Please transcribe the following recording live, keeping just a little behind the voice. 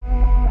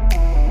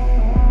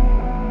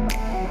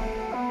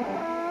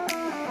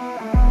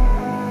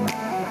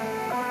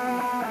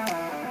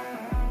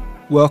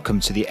Welcome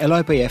to the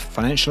LIBF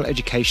Financial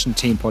Education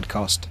Team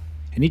podcast.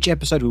 In each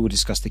episode, we will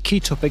discuss the key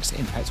topics that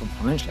impact on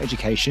financial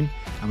education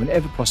and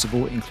whenever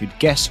possible include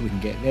guests so we can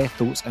get their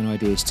thoughts and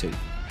ideas too.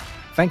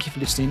 Thank you for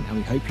listening and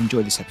we hope you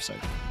enjoy this episode.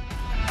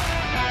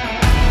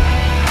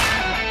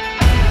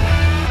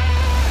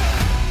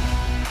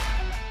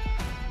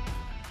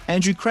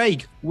 Andrew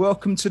Craig,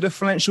 welcome to the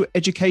Financial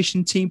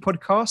Education Team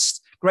podcast.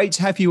 Great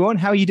to have you on.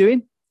 How are you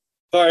doing?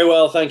 Very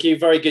well, thank you.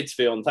 Very good to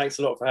be on. Thanks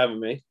a lot for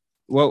having me.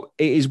 Well,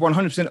 it is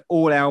 100%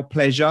 all our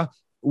pleasure.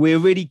 We're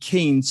really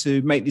keen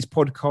to make this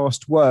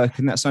podcast work,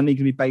 and that's only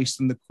going to be based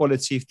on the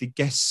quality of the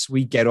guests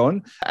we get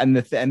on and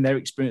their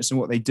experience and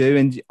what they do.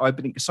 And I've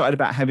been excited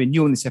about having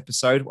you on this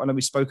episode. I know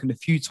we've spoken a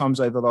few times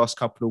over the last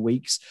couple of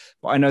weeks,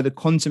 but I know the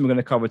content we're going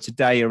to cover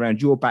today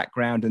around your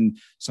background and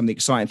some of the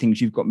exciting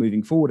things you've got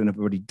moving forward and have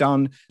already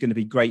done is going to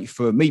be great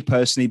for me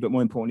personally, but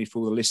more importantly for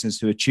all the listeners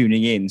who are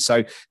tuning in.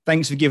 So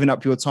thanks for giving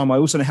up your time. I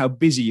also know how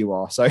busy you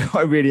are, so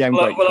I really am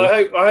grateful. Well,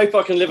 I hope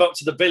I can live up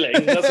to the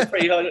billing. That's a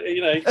pretty,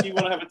 if you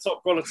want to have a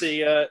top quality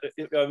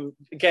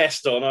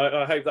guest on,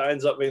 I hope that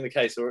ends up being the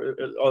case. Or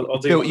I'll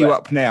do built you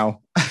up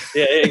now.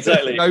 Yeah,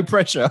 exactly. No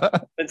pressure.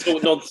 Let's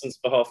talk nonsense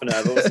for half an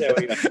hour, but we'll see how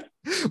we go.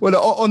 Well,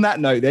 on that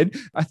note then,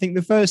 I think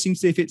the first thing to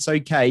see if it's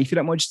okay, if you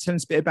don't mind just telling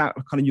us a bit about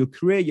kind of your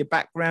career, your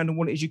background and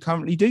what it is you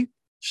currently do.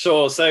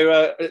 Sure.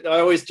 So I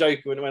always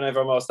joke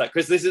whenever I'm asked that,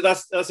 because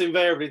that's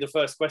invariably the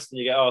first question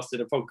you get asked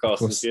in a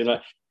podcast. And,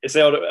 it's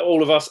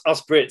all of us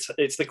Brits.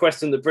 It's the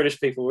question that British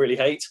people really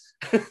hate.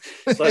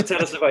 So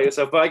tell us about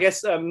yourself. But I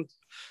guess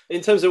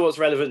in terms of what's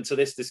relevant to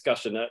this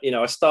discussion,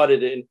 I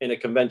started in a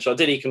convention. I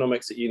did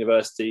economics at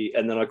university,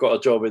 and then I got a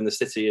job in the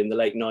city in the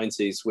late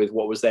 90s with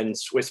what was then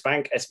Swiss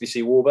Bank,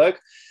 SBC Warburg.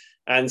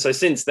 And so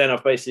since then,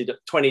 I've basically done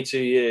 22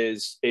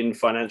 years in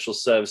financial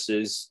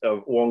services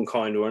of one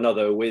kind or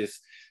another, with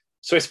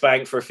Swiss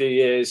Bank for a few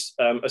years,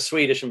 a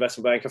Swedish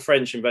investment bank, a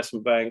French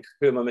investment bank.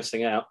 Who am I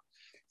missing out?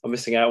 I'm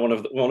missing out one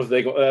of the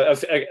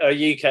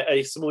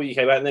a small UK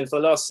bank. And then for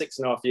the last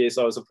 6.5 years,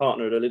 I was a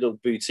partner at a little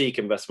boutique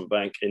investment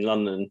bank in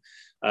London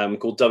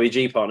called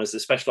WG Partners that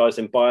specialised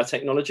in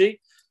biotechnology.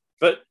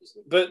 But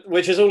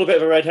which is all a bit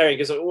of a red herring,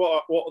 because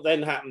what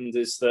then happened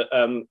is that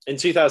in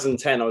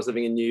 2010, I was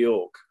living in New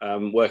York,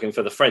 working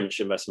for the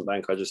French investment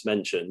bank I just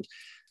mentioned.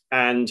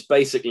 And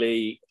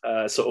basically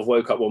sort of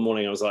woke up one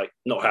morning, I was like,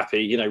 not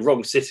happy,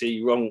 wrong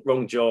city,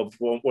 wrong job.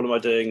 What am I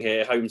doing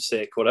here?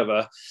 Homesick,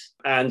 whatever.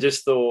 And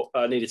just thought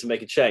I needed to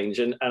make a change.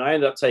 And I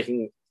ended up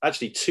taking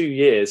actually 2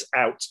 years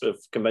out of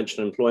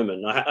conventional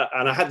employment.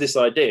 And I had this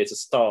idea to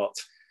start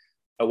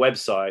a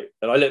website.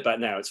 And I look back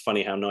now, it's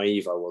funny how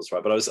naive I was,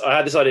 right? But I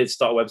had this idea to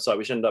start a website,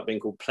 which ended up being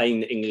called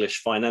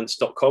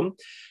PlainEnglishFinance.com.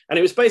 And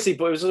it was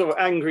basically, sort of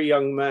angry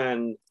young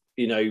man,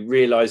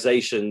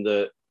 realization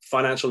that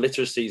financial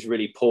literacy is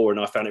really poor,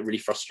 and I found it really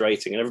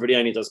frustrating. And everybody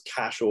only does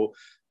cash or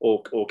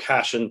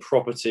cash and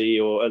property,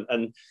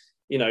 and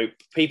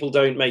people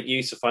don't make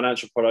use of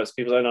financial products.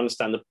 People don't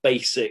understand the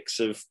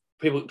basics of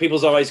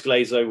people's eyes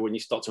glaze over when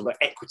you start talking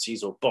about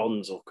equities or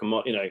bonds or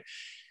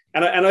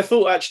And I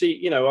thought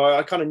actually,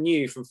 I kind of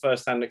knew from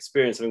first-hand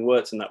experience, having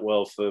worked in that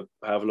world for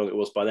however long it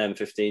was by then,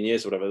 15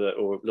 years or whatever,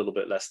 or a little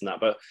bit less than that.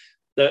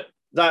 But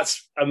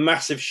that's a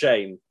massive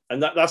shame,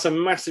 and that's a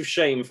massive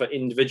shame for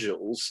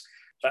individuals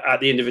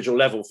at the individual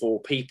level, for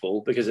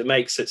people, because it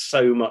makes it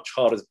so much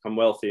harder to become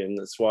wealthy, and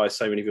that's why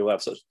so many people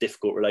have such a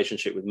difficult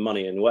relationship with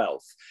money and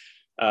wealth.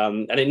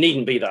 And it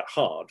needn't be that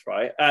hard,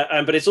 right?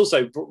 But it's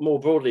also more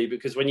broadly,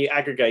 because when you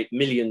aggregate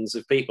millions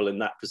of people in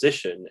that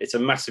position, it's a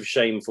massive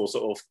shame for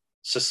sort of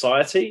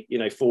society,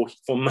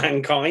 for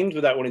mankind,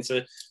 without wanting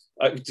to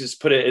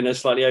just put it in a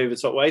slightly over the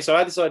top way. So I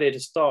had this idea to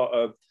start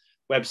a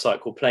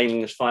website called Plain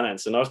English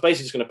Finance, and I was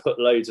basically just going to put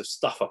loads of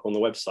stuff up on the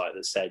website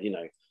that said,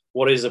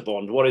 what is a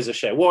bond? What is a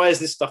share? Why is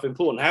this stuff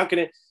important? How can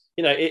it,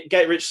 it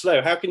get rich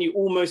slow? How can you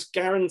almost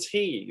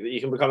guarantee that you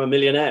can become a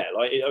millionaire?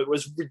 Like, it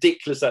was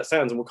ridiculous that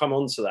sounds, and we'll come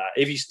on to that.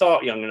 If you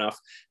start young enough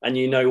and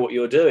you know what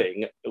you're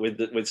doing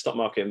with stock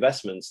market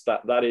investments,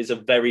 that is a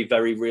very,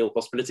 very real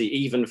possibility,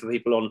 even for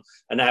people on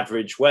an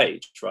average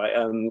wage, right?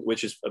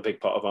 Which is a big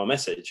part of our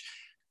message.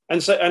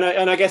 And so,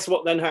 and I guess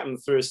what then happened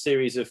through a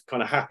series of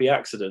kind of happy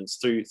accidents,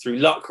 through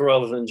luck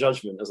rather than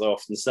judgment, as I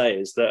often say,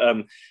 is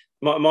that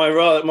my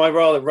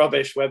rather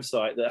rubbish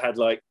website that had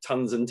like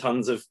tons and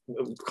tons of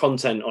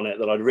content on it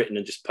that I'd written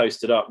and just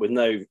posted up with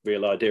no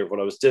real idea of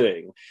what I was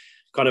doing,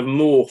 kind of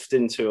morphed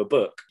into a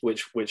book,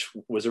 which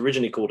was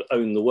originally called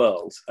Own the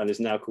World and is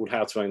now called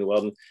How to Own the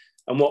World.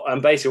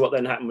 And basically what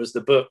then happened was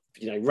the book,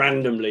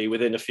 randomly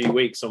within a few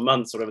weeks or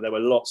months or whatever, there were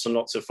lots and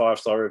lots of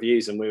 5-star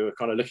reviews, and we were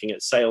kind of looking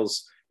at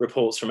sales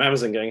reports from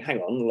Amazon going, hang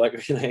on,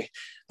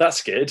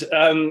 that's good.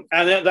 And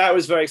that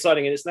was very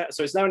exciting. And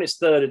it's now in its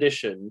third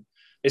edition.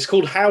 It's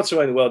called How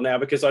to Own the World now,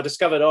 because I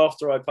discovered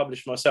after I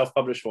published my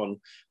self-published one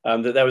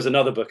that there was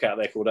another book out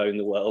there called Own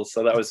the World.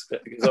 So that was,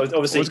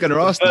 obviously, I was going to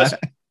ask that.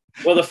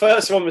 Well, the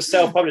first one was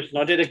self-published,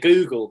 and I did a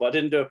Google, but I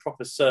didn't do a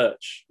proper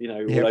search, all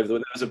over the world.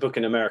 There was a book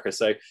in America.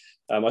 So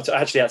I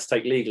actually had to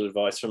take legal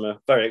advice from a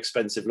very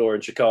expensive lawyer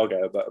in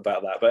Chicago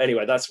about that. But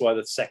anyway, that's why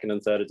the second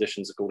and third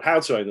editions are called How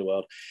to Own the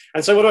World.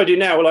 And so what do I do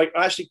now? Well, I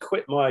actually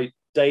quit my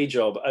day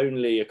job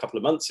only a couple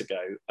of months ago,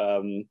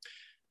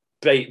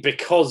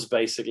 because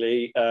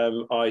basically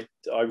I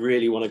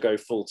really want to go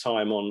full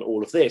time on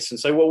all of this. And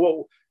so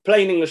what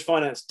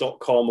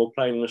plainenglishfinance.com or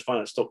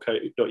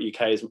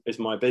plainenglishfinance.co.uk is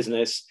my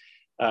business.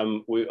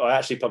 I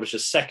actually published a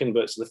second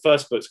book. So the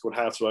first book's called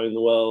How to Own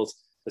the World.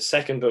 The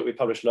second book we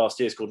published last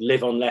year is called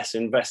Live on Less,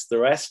 Invest the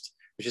Rest,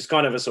 which is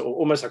kind of a sort of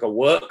almost like a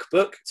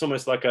workbook. It's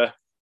almost like the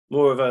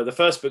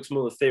first book's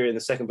more the theory and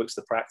the second book's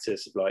the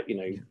practice of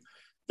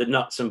the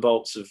nuts and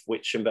bolts of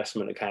which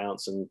investment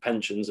accounts and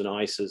pensions and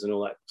ISAs and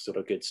all that sort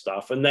of good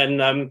stuff. And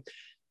then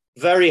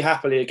very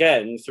happily,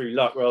 again, through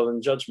luck rather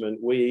than judgment,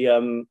 we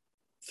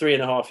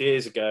 3.5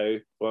 years ago,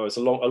 well, it's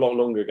a lot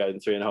longer ago than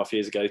 3.5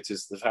 years ago, to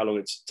how long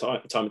it's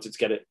time it took to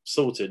get it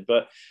sorted.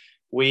 But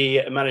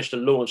we managed to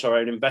launch our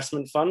own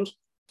investment fund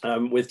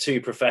with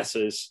two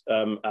professors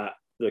at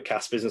the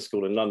Cass Business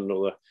School in London,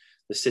 or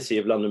the City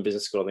of London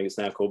Business School, I think it's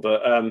now called.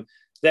 But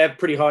they're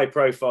pretty high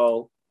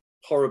profile,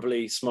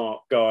 horribly smart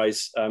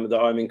guys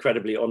that I'm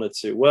incredibly honoured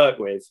to work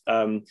with.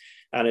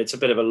 And it's a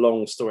bit of a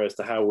long story as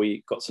to how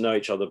we got to know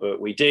each other, but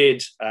we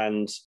did.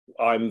 And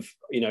I'm,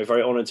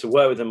 very honoured to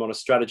work with them on a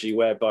strategy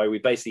whereby we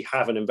basically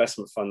have an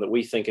investment fund that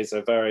we think is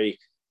a very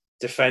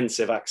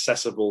defensive,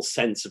 accessible,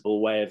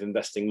 sensible way of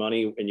investing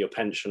money in your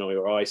pension or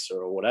your ISA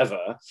or whatever.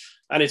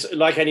 And it's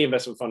like any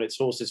investment fund, it's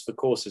horses for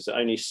courses. It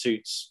only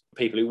suits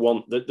people who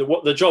want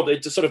the job.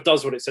 It just sort of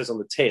does what it says on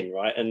the tin,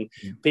 right? And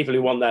people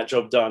who want that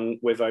job done,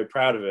 we're very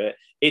proud of it.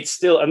 It's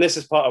still, and this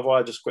is part of why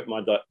I just quit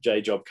my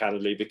day job,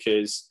 candidly,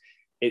 because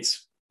it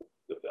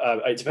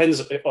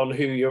depends on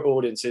who your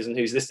audience is and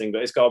who's listening,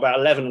 but it's got about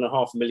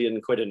 11.5 million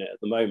quid in it at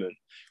the moment,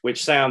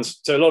 which sounds,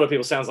 to a lot of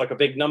people, sounds like a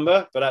big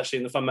number, but actually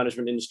in the fund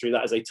management industry,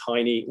 that is a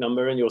tiny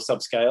number in your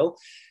subscale.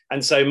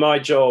 And so my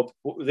job,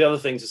 the other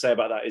thing to say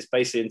about that is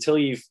basically until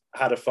you've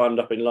had a fund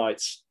up in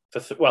lights,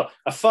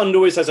 a fund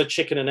always has a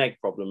chicken and egg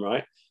problem,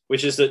 right?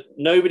 Which is that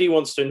nobody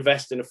wants to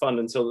invest in a fund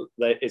until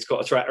it's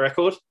got a track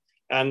record.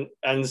 And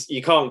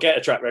you can't get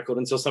a track record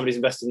until somebody's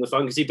invested in the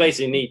fund, because you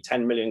basically need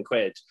 10 million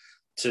quid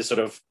to sort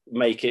of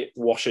make it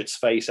wash its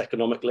face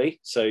economically,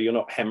 so you're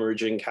not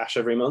hemorrhaging cash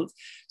every month.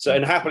 So,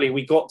 and happily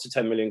we got to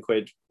 10 million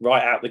quid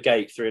right out the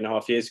gate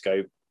 3.5 years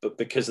ago, but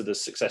because of the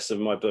success of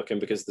my book and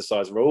because of the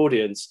size of our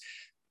audience,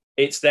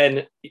 a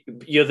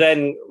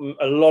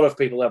lot of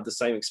people have the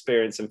same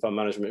experience in fund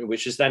management,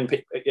 which is then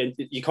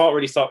you can't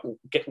really start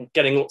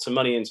getting lots of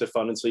money into a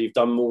fund until you've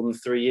done more than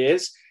 3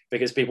 years,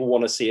 because people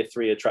want to see a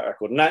 3-year track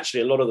record. And actually,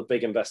 a lot of the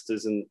big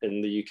investors in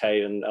the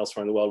UK and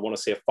elsewhere in the world want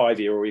to see a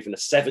 5-year or even a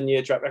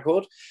 7-year track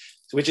record,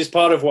 which is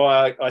part of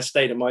why I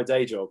stayed at my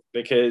day job,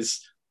 because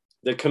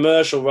the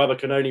commercial rubber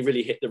can only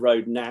really hit the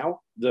road now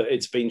that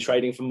it's been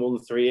trading for more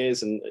than 3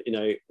 years. And,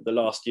 the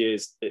last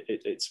years,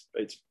 it's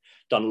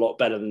done a lot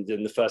better than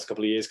in the first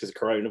couple of years because of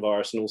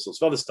coronavirus and all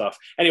sorts of other stuff.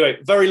 Anyway,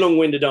 very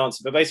long-winded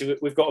answer, but basically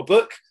we've got a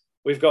book,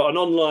 we've got an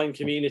online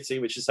community,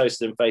 which is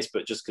hosted on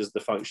Facebook just because of the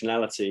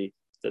functionality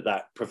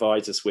that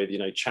provides us with,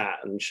 chat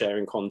and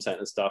sharing content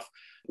and stuff.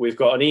 We've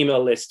got an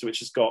email list, which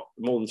has got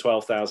more than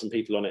 12,000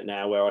 people on it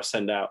now, where I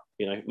send out,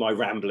 my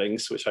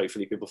ramblings, which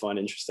hopefully people find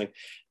interesting.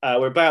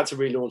 We're about to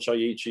relaunch our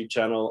YouTube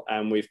channel,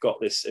 and we've got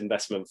this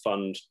investment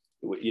fund,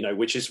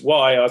 which is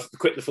why I've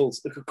quit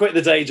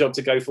the day job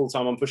to go full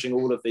time on pushing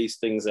all of these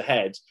things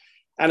ahead.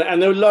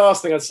 And the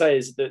last thing I'd say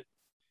is that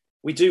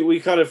we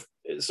kind of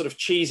sort of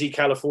cheesy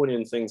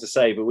Californian thing to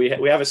say, but we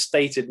have a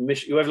stated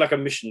mission. We have like a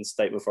mission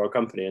statement for our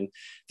company, and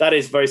that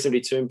is very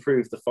simply to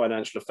improve the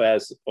financial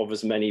affairs of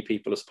as many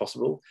people as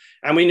possible.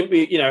 And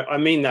I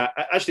mean that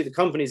actually the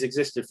company's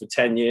existed for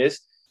 10 years,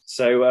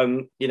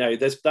 so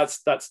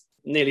that's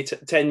nearly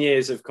 10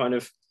 years of kind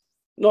of.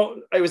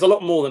 It was a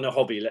lot more than a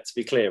hobby, let's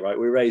be clear, right?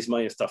 We raised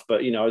money and stuff,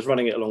 but, I was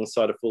running it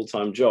alongside a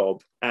full-time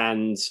job,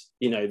 and,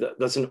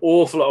 that's an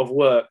awful lot of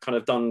work kind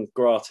of done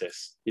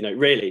gratis,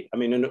 really. I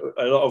mean,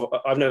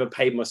 I've never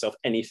paid myself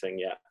anything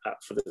yet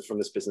from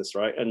this business,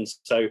 right? And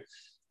so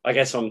I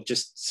guess I'm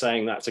just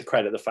saying that to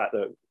credit the fact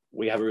that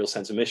we have a real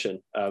sense of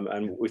mission,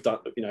 and we've done,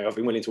 I've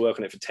been willing to work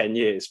on it for 10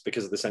 years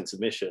because of the sense of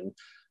mission.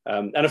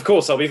 And of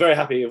course, I'll be very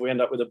happy if we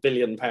end up with £1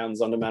 billion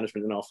under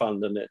management in our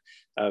fund, and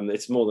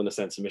it's more than a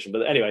sense of mission.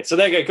 But anyway, so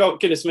there you go.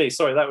 Goodness me,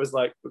 sorry, that was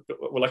like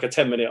a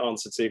 10-minute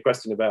answer to your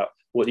question about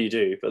what do you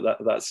do, but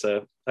that's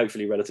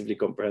hopefully relatively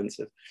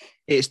comprehensive.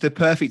 It's the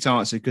perfect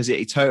answer, because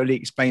it totally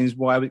explains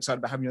why we're excited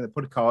about having you on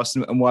the podcast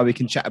and why we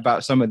can chat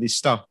about some of this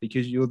stuff,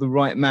 because you're the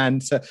right man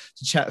to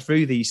chat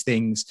through these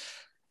things.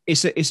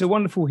 It's a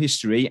wonderful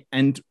history,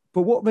 and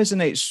But what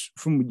resonates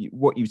from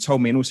what you've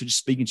told me, and also just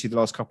speaking to you the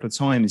last couple of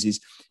times, is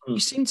you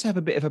seem to have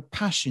a bit of a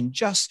passion,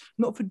 just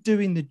not for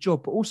doing the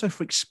job, but also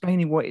for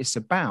explaining what it's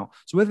about.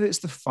 So whether it's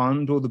the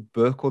fund or the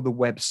book or the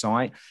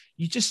website,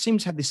 you just seem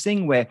to have this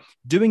thing where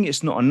doing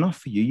it's not enough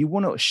for you. You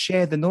want to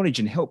share the knowledge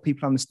and help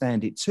people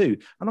understand it too.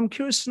 And I'm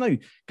curious to know,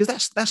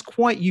 because that's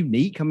quite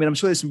unique. I mean, I'm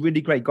sure there's some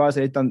really great guys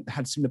that have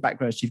had similar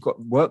backgrounds you've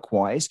got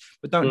work-wise,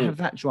 but don't have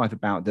that drive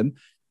about them.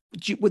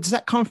 Does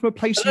that come from a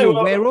place you're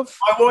aware of?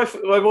 My wife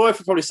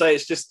would probably say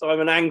it's just I'm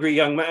an angry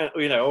young man,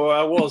 or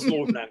I was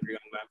more of an angry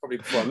young man probably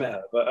before I met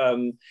her.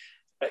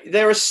 But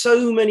there are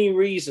so many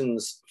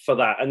reasons for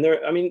that,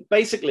 and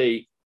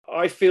basically,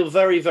 I feel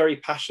very, very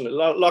passionate.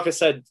 Like I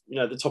said,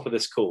 at the top of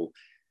this call,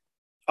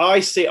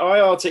 I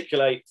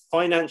articulate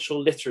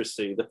financial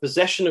literacy, the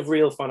possession of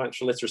real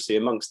financial literacy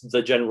amongst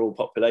the general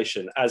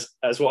population, as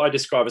what I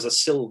describe as a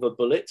silver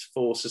bullet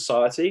for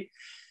society.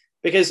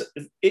 Because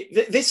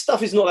this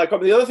stuff is not that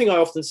common. The other thing I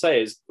often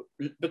say is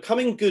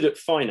becoming good at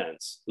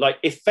finance, like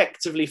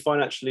effectively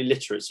financially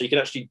literate, so you can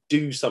actually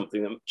do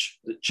something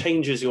that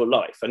changes your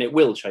life, and it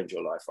will change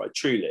your life, right?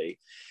 Truly,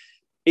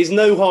 is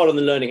no harder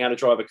than learning how to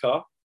drive a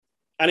car.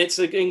 And it's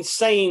an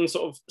insane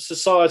sort of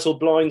societal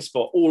blind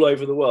spot all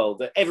over the world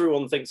that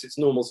everyone thinks it's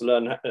normal to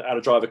learn how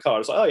to drive a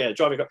car. It's like, oh yeah,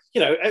 driving a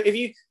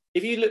car.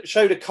 If you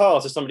showed a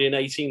car to somebody in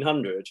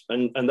 1800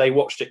 and they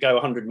watched it go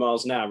 100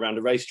 miles an hour around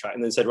a racetrack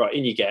and then said, right,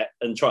 in you get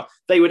and try,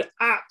 they would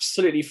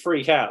absolutely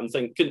freak out and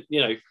think,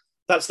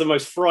 that's the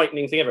most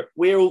frightening thing ever.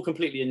 We're all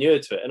completely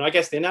inured to it. And I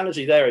guess the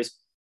analogy there is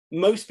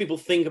most people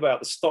think about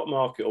the stock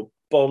market or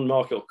bond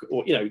market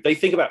or they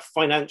think about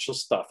financial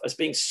stuff as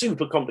being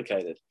super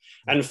complicated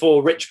and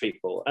for rich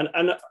people.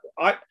 And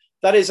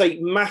that is a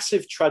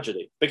massive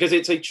tragedy, because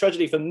it's a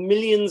tragedy for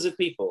millions of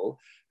people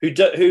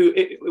who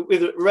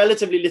with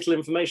relatively little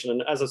information.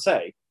 And as I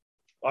say,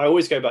 I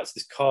always go back to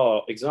this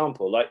car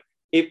example. Like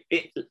it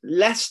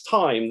less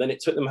time than it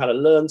took them how to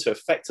learn to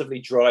effectively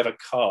drive a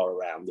car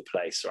around the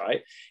place,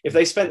 right? If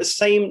they spent the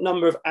same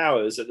number of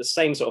hours at the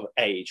same sort of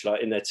age,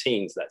 like in their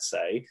teens, let's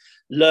say,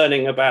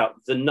 learning about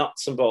the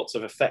nuts and bolts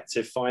of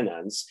effective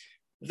finance,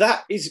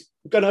 that is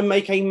going to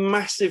make a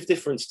massive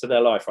difference to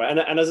their life, right?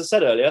 And as I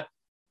said earlier,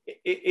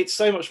 it's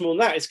so much more than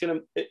that. It's going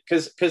to,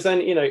 because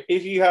then,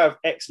 if you have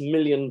X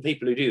million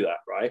people who do that,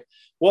 right,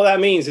 what that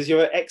means is you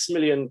have X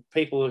million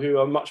people who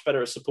are much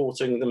better at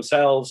supporting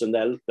themselves and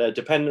their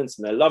dependents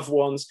and their loved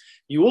ones.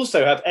 You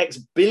also have X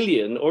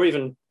billion, or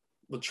even,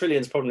 well,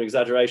 trillions, probably an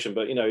exaggeration,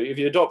 but if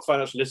you adopt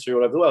financial literacy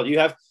all over the world, you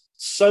have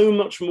so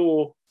much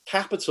more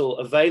capital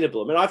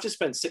available. I mean, I've just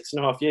spent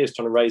 6.5 years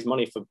trying to raise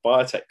money for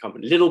biotech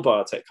companies, little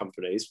biotech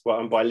companies. Well,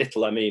 and by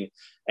little, I mean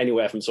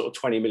anywhere from sort of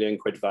 20 million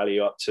quid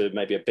value up to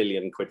maybe £1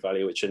 billion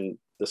value, which in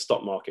the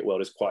stock market world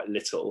is quite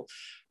little.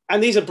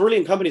 And these are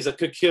brilliant companies that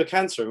could cure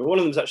cancer. I mean, one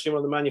of them is actually one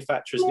of the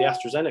manufacturers of the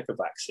AstraZeneca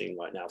vaccine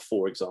right now,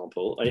 for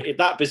example.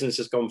 That business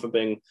has gone from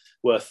being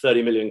worth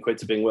 30 million quid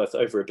to being worth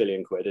over £1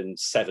 billion in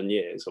 7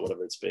 years or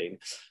whatever it's been.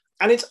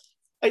 And it's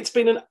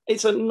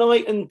a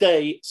night and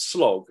day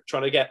slog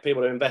trying to get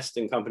people to invest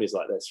in companies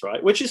like this,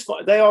 right? Which is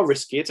fine. They are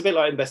risky. It's a bit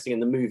like investing in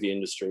the movie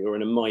industry or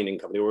in a mining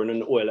company or in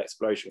an oil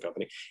exploration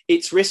company.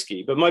 It's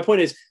risky. But my point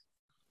is,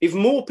 if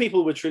more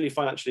people were truly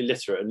financially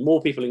literate and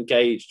more people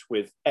engaged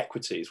with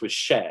equities, with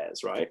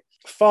shares, right?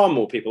 Far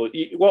more people,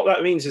 what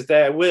that means is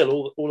there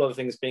will, all other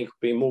things being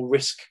more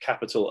risk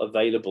capital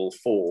available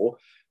for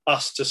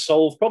us to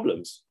solve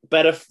problems.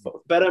 Better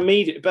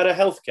media, better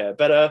healthcare,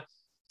 better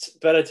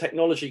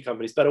technology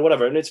companies, better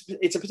whatever. And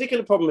it's a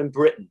particular problem in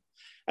Britain.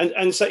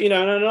 And so, and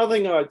another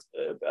thing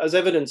as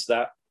evidence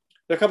that,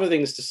 there are a couple of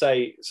things to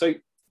say. So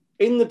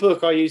in the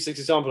book, I use this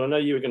example. I know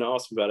you were going to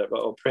ask me about it, but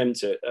I'll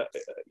preempt it.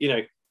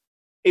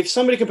 If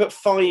somebody can put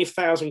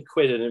 5,000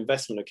 quid in an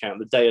investment account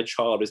the day a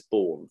child is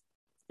born,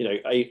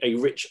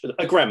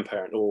 a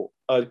grandparent or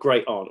a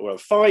great aunt or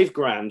whatever,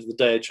 £5,000 the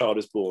day a child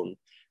is born,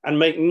 and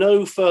make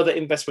no further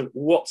investment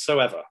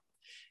whatsoever.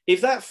 If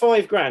that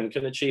 £5,000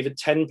 can achieve a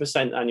 10%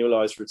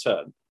 annualized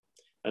return,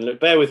 and look,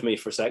 bear with me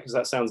for a sec, because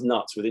that sounds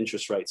nuts with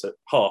interest rates at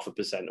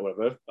 0.5% or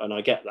whatever, and I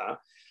get that.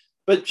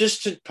 But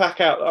just to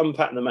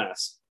unpack the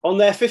maths, on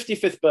their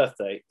 55th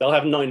birthday, they'll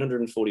have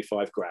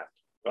 945 grand,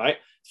 right?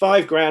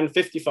 £5,000,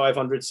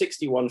 5,500,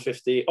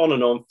 6,150, on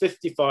and on.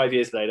 55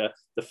 years later,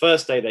 the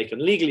first day they can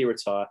legally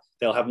retire,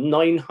 they'll have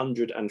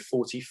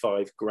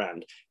 945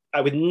 grand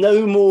with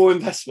no more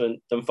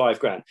investment than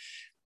 £5,000.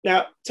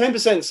 Now,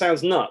 10%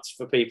 sounds nuts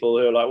for people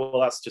who are like,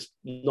 well, that's just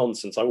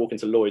nonsense. I walk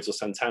into Lloyds or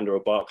Santander or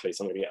Barclays,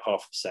 I'm going to get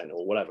 0.5%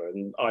 or whatever.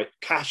 And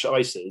cash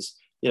ISAs,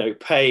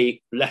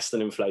 pay less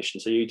than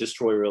inflation, so you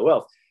destroy real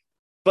wealth.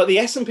 But the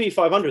S&P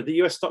 500,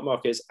 the US stock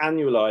market, has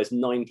annualized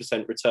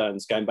 9%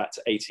 returns going back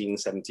to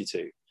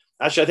 1872.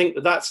 Actually, I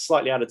think that's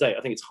slightly out of date.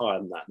 I think it's higher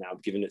than that now,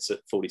 given it's at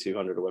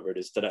 4,200 or whatever it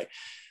is today.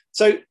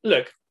 So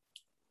look,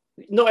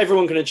 not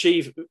everyone can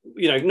achieve,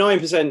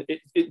 9%.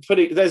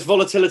 There's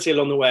volatility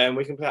along the way, and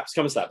we can perhaps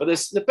come to that. But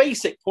the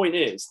basic point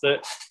is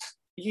that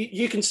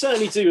you can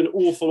certainly do an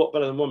awful lot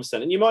better than 1%,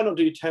 and you might not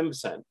do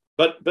 10%.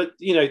 But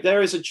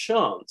there is a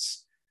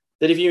chance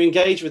that if you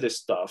engage with this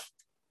stuff,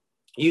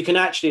 you can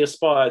actually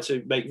aspire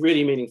to make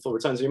really meaningful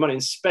returns on your money,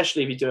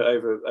 especially if you do it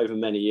over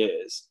many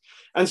years.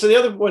 And so the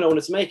other point I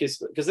wanted to make is,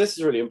 because this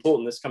is really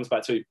important, this comes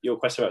back to your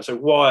question about, so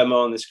why am I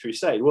on this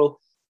crusade? Well,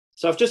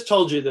 so I've just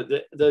told you that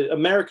the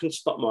American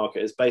stock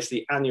market has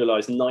basically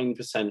annualized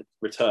 9%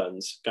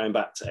 returns going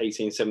back to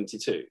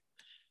 1872.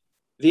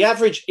 The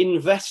average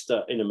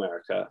investor in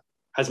America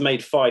has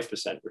made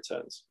 5%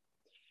 returns.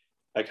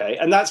 Okay,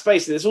 and that's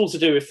basically, it's all to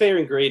do with fear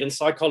and greed and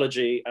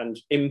psychology and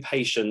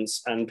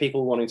impatience and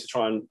people wanting to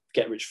try and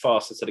get rich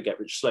fast instead of get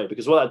rich slow.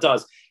 Because what that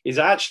does is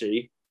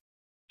actually,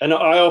 and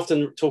I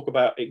often talk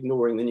about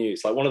ignoring the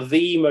news. Like, one of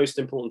the most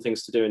important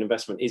things to do in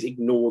investment is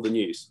ignore the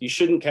news. You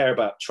shouldn't care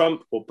about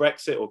Trump or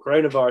Brexit or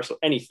coronavirus or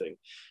anything.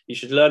 You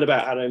should learn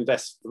about how to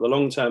invest for the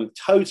long term.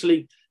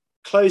 Totally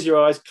close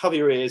your eyes, cover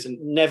your ears, and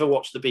never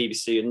watch the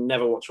BBC and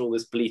never watch all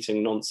this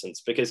bleating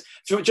nonsense, because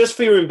just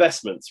for your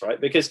investments,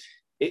 right? Because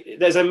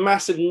there's a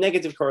massive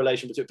negative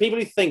correlation between people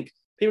who think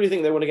they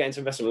want to get into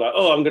investment, like,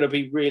 oh, I'm going to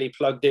be really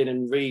plugged in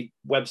and read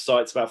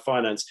websites about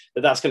finance,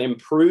 that's going to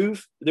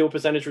improve your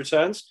percentage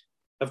returns.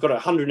 I've got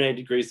 180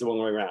 degrees the wrong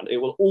way around.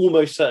 It will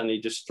almost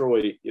certainly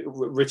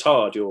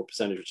retard your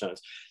percentage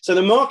returns. So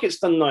the market's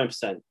done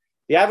 9%.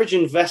 The average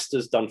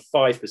investor's done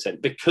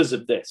 5% because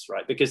of this,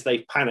 right? Because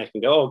they panic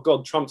and go, oh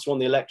God, Trump's won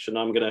the election,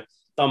 I'm going to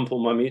dump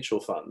all my mutual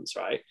funds,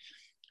 right?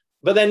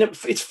 But then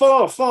it's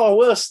far, far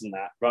worse than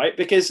that, right?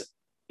 Because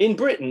in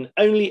Britain,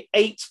 only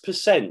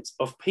 8%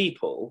 of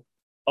people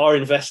are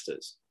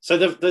investors. So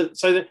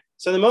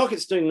the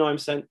market's doing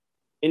 9%.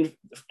 In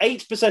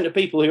 8% of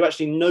people who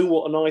actually know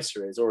what an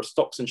ISA is or a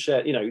stocks and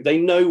share, they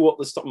know what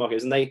the stock market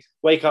is, and they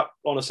wake up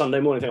on a Sunday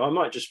morning and think, I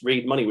might just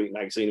read Money Week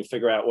magazine and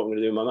figure out what I'm going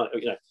to do with my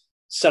money.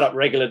 Set up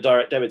regular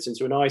direct debits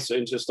into an ISA,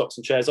 into a stocks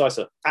and shares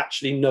ISA,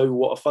 actually know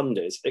what a fund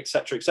is,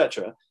 etc.,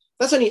 etc.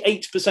 That's only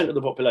 8% of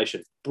the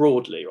population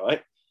broadly,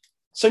 right?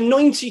 So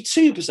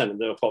 92% of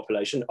the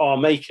population are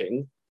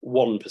making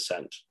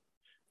 1%.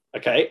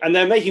 Okay, and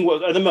they're making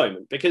what at the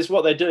moment, because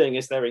what they're doing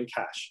is they're in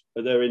cash.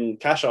 They're in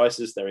cash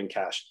ISAs, they're in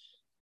cash.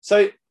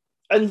 So,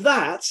 and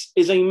that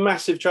is a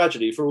massive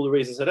tragedy for all the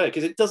reasons I know,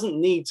 because it doesn't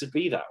need to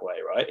be that way,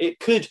 right? It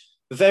could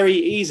very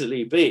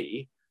easily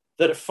be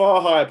that a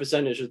far higher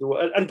percentage of the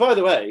world, and by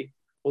the way,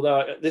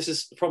 although this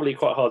is probably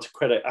quite hard to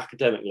credit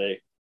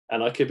academically,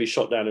 and I could be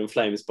shot down in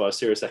flames by a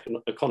serious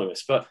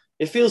economist, but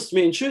it feels to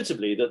me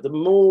intuitively that the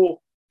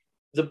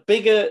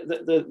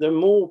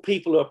more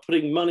people are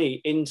putting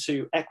money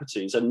into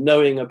equities and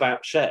knowing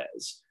about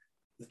shares,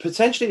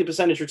 potentially the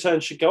percentage return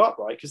should go up,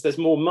 right? Because there's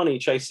more money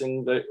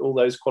chasing all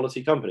those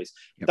quality companies.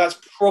 Yep. That's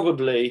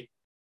probably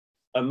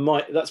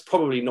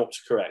not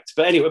correct.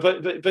 But anyway,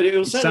 but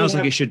it sounds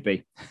like it should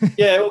be.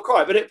 Yeah, well,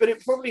 quite. But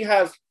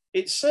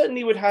it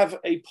certainly would have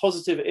a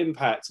positive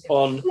impact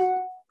on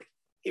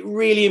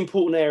really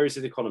important areas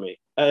of the economy.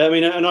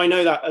 And I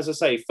know that, as I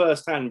say,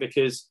 firsthand,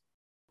 because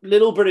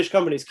little British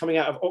companies coming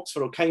out of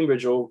Oxford or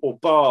Cambridge or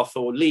Bath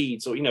or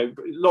Leeds, or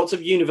lots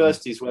of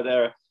universities where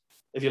there are,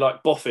 if you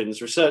like,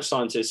 boffins, research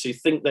scientists who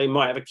think they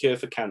might have a cure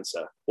for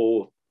cancer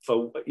or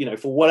for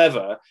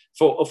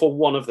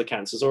one of the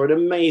cancers, or an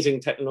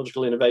amazing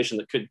technological innovation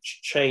that could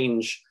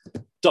change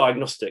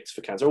diagnostics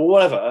for cancer or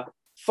whatever,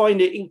 find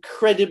it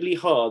incredibly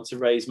hard to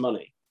raise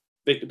money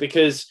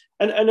because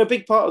a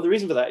big part of the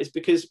reason for that is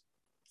because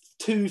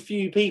too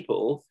few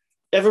people,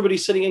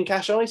 everybody's sitting in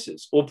cash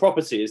ISAs, or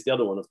property is the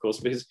other one, of course,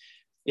 because,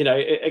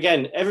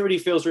 again, everybody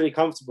feels really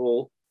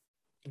comfortable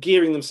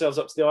gearing themselves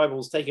up to the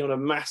eyeballs, taking on a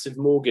massive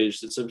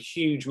mortgage that's a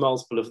huge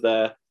multiple of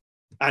their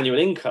annual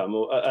income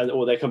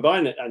or their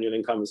combined annual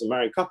income as a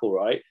married couple,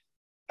 right?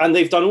 And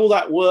they've done all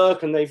that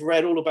work and they've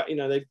read all about,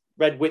 they've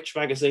read Which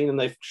magazine and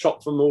they've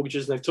shopped for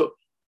mortgages and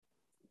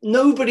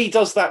nobody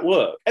does that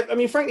work. I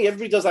mean, frankly,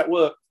 everybody does that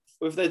work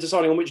if they're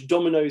deciding on which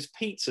Domino's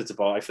pizza to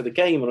buy for the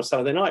game on a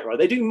Saturday night, right?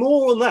 They do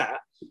more on that,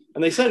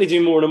 and they certainly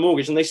do more on a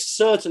mortgage, and they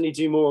certainly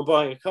do more on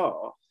buying a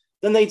car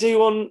than they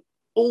do on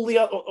all the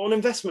other, on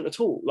investment at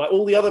all, like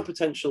all the other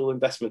potential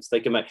investments they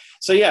can make.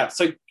 So yeah,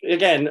 so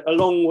again, a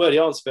long wordy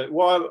answer, but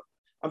why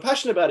I'm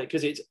passionate about it,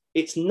 because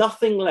it's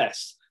nothing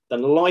less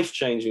than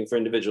life-changing for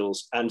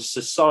individuals and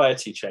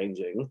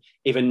society-changing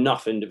if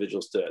enough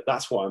individuals do it.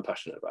 That's why I'm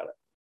passionate about it.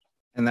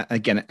 And that,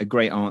 again, a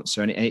great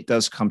answer. And it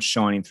does come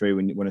shining through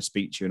when I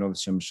speak to you. And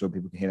obviously, I'm sure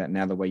people can hear that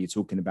now, the way you're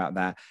talking about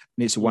that.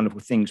 And it's a wonderful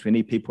thing. So we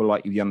need people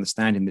like you, the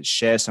understanding, that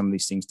share some of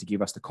these things to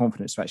give us the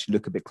confidence to actually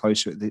look a bit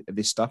closer at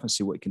this stuff and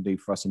see what it can do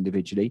for us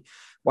individually.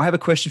 Well, I have a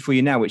question for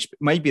you now, which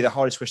may be the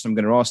hardest question I'm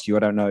going to ask you. I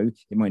don't know.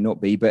 It might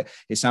not be, but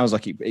it sounds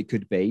like it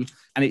could be.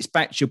 And it's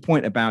back to your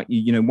point about,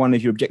 one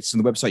of your objectives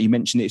on the website, you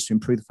mentioned it, is to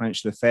improve the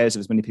financial affairs of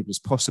as many people as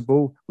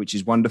possible, which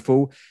is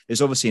wonderful.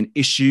 There's obviously an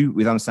issue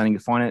with understanding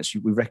of finance.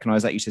 We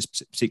recognize that, you said,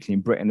 particularly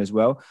in Britain as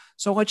well.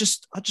 So I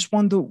just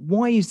wonder,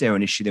 why is there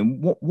an issue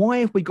then? Why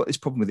have we got this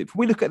problem with it? If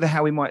we look at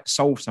how we might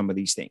solve some of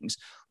these things,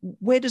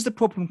 where does the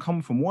problem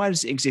come from? Why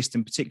does it exist?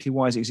 And particularly,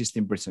 why does it exist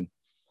in Britain?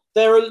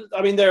 There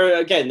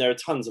are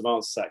tons of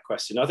answers to that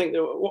question. I think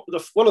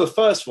one of the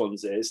first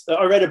ones is that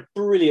I read a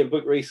brilliant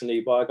book recently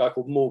by a guy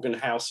called Morgan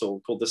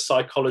Housel called The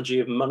Psychology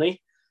of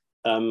Money.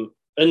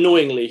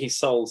 Annoyingly, he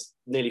sells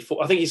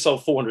I think he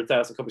sold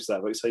 400,000 copies of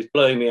that book, so he's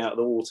blowing me out of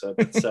the water.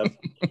 But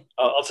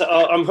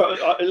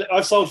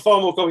I've sold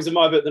far more copies of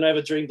my book than I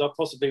ever dreamed I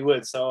possibly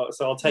would, so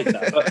I'll take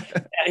that.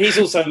 But he's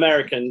also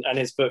American, and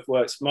his book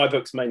works. My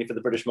book's mainly for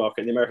the British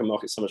market. The American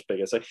market's so much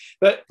bigger. So,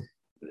 but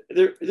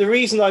the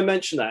reason I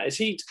mention that is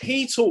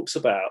he talks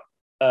about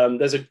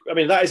that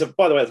is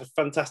by the way, it's a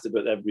fantastic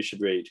book that everybody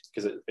should read,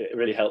 because it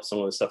really helps on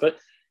all this stuff. But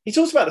he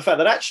talks about the fact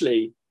that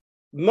actually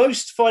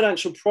most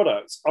financial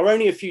products are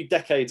only a few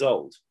decades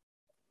old.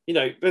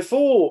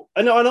 Before,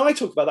 and I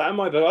talk about that in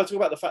my book. I talk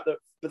about the fact that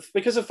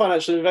because of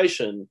financial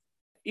innovation,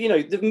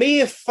 the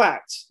mere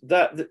fact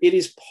that it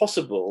is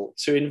possible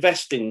to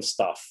invest in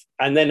stuff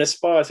and then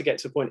aspire to get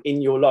to a point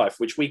in your life,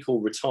 which we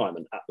call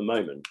retirement at the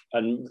moment,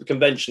 and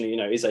conventionally,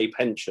 is a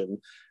pension,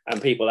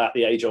 and people at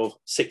the age of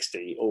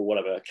 60 or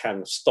whatever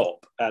can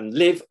stop and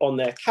live on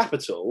their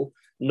capital,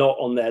 not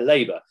on their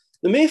labor.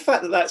 The mere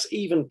fact that that's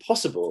even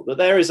possible, that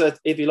there is a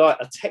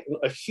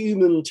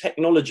human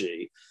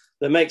technology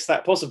that makes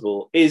that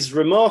possible, is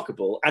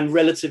remarkable and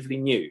relatively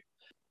new.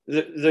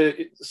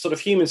 The sort of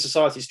human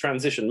society's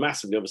transition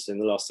massively, obviously, in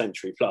the last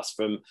century plus,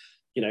 from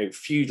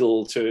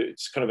feudal to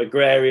kind of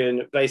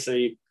agrarian,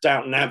 basically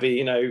Downton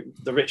Abbey.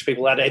 The rich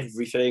people had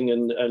everything,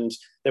 and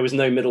there was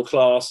no middle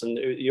class, and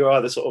you're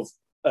either sort of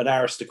an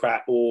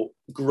aristocrat or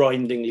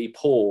grindingly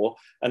poor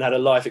and had a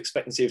life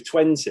expectancy of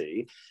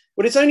 20.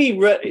 But it's only,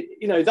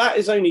 that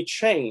has only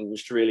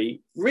changed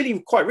really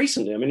quite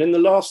recently. I mean, in the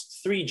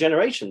last 3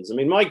 generations. I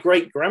mean, my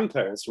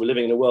great-grandparents were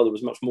living in a world that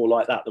was much more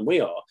like that than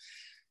we are.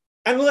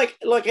 And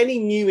like any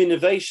new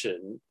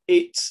innovation,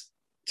 it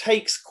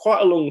takes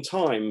quite a long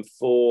time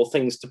for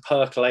things to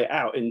percolate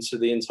out into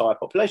the entire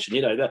population.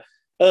 The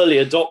early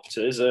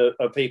adopters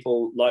are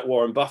people like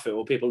Warren Buffett,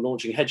 or people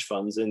launching hedge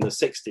funds in the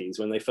 60s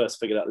when they first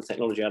figured out the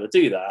technology how to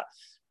do that,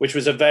 which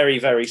was a very,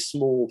 very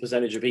small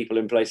percentage of people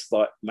in places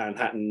like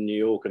Manhattan, New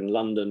York, and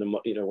London, and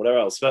whatever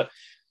else. But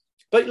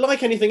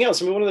like anything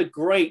else, I mean, one of the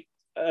great,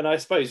 and I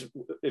suppose,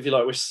 if you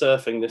like, we're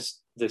surfing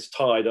this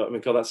tide. I mean,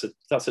 God,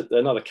 that's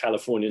another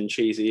Californian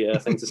cheesy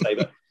thing to say.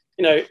 But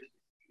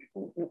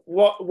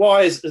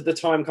why is the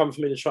time come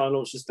for me to try and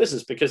launch this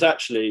business? Because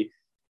actually,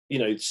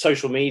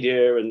 social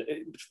media and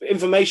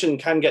information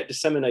can get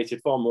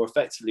disseminated far more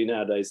effectively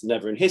nowadays than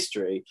ever in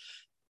history.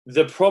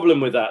 The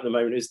problem with that at the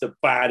moment is that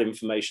bad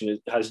information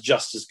has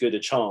just as good a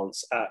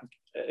chance at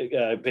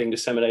being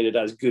disseminated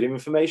as good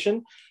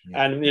information.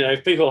 Yeah. And,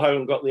 if people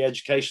haven't got the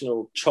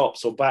educational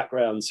chops or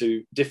background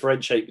to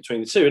differentiate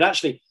between the two,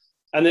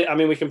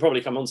 we can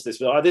probably come on to this,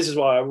 but this is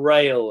why I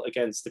rail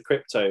against the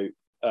crypto.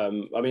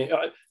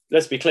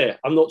 Let's be clear,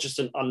 I'm not just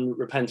an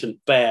unrepentant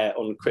bear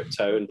on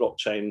crypto and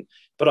blockchain,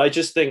 but I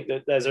just think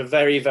that there's a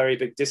very, very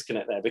big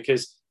disconnect there,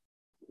 because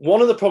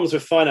one of the problems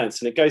with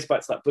finance, and it goes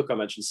back to that book I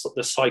mentioned,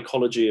 The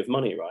Psychology of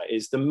Money, right,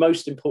 is the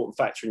most important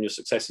factor in your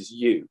success is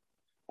you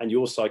and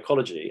your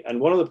psychology. And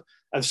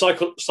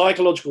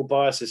psychological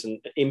biases and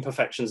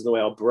imperfections in the way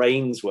our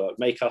brains work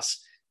make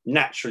us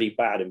naturally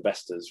bad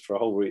investors for a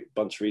whole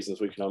bunch of reasons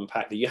we can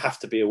unpack that you have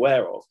to be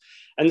aware of.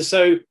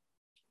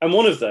 And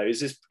one of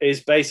those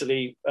is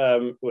basically,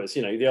 it's,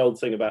 the old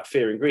thing about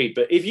fear and greed.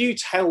 But if you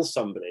tell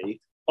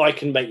somebody, I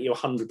can make you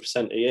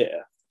 100% a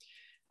year,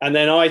 and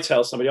then I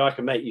tell somebody I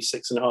can make you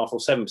 6.5% or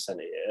 7% a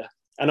year,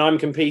 and I'm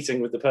competing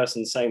with the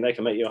person saying they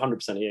can make you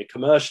 100% a year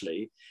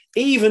commercially,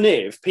 even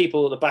if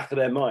people at the back of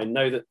their mind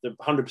know that the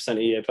 100%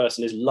 a year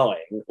person is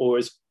lying or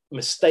is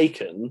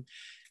mistaken,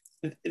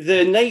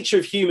 the nature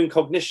of human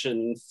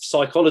cognition,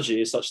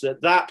 psychology, is such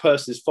that that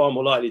person is far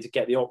more likely to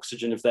get the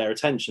oxygen of their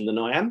attention than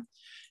I am,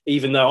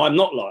 even though I'm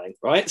not lying,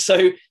 right?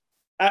 So,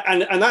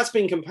 and that's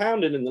been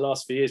compounded in the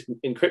last few years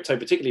in crypto,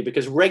 particularly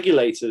because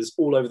regulators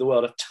all over the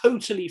world have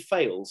totally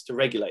failed to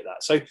regulate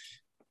that. So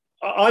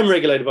I'm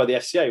regulated by the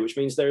FCA, which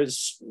means there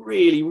is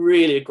really,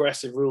 really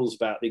aggressive rules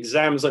about the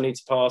exams I need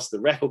to pass, the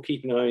record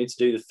keeping I need to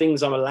do, the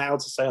things I'm allowed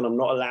to say and I'm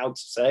not allowed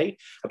to say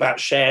about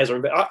shares.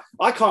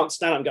 I can't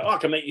stand up and go, I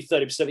can make you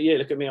 30% a year.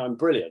 Look at me, I'm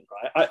brilliant,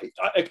 right?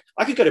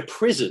 I could go to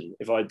prison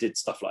if I did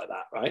stuff like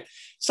that, right?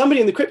 Somebody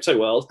in the crypto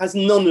world has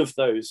none of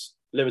those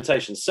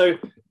limitations. So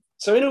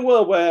in a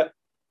world where,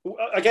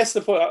 I guess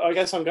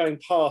I'm going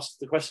past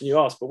the question you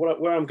asked, but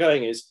where I'm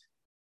going is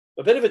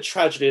a bit of a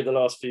tragedy of the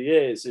last few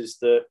years is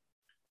that,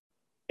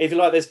 if you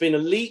like, there's been a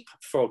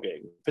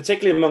leapfrogging,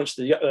 particularly amongst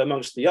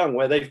the young,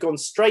 where they've gone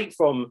straight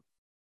from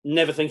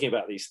never thinking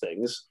about these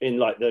things in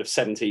like the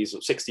 70s or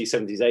 60s,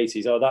 70s,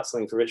 80s. Oh, that's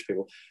something for rich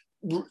people.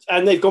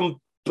 And they've gone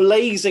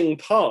blazing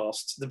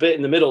past the bit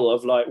in the middle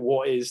of like,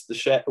 what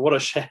are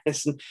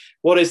shares and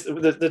what is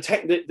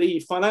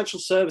the financial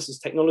services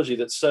technology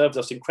that served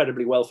us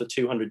incredibly well for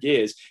 200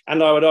 years.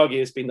 And I would argue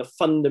has been the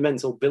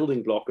fundamental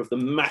building block of the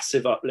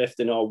massive uplift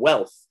in our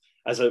wealth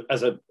as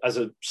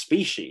a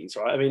species,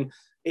 right? I mean,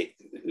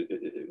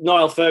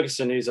 Niall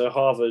Ferguson, who's a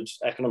Harvard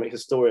economic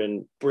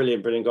historian,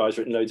 brilliant guy, who's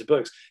written loads of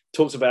books,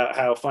 talks about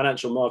how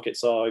financial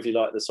markets are, if you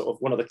like, the sort of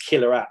one of the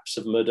killer apps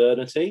of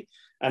modernity.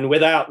 And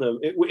without them,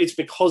 it's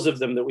because of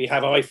them that we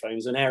have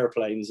iPhones and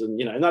airplanes, and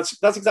and that's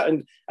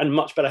exactly, and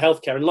much better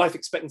healthcare. And life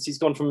expectancy's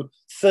gone from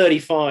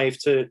 35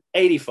 to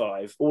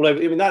 85 all over.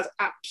 I mean, that's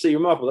absolutely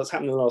remarkable. That's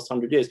happened in the last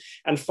 100 years.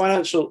 And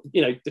financial,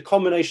 the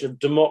combination of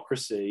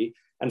democracy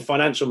and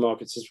financial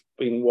markets has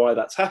been why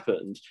that's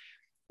happened.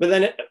 But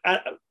then,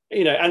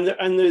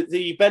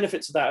 the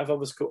benefits of that have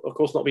of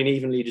course not been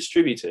evenly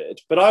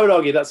distributed. But I would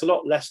argue that's a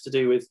lot less to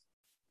do with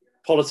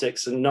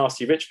politics and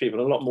nasty rich people,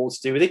 and a lot more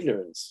to do with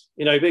ignorance,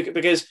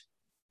 because,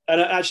 and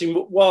actually,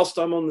 whilst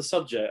I'm on the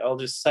subject, I'll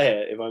just say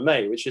it if I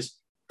may, which is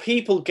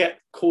people get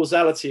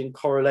causality and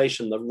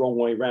correlation the wrong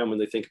way around when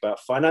they think about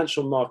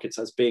financial markets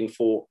as being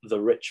for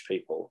the rich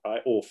people,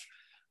 right? Or,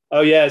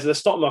 oh yeah, the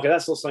stock market,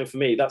 that's not something for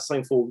me, that's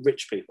something for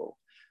rich people.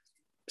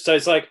 So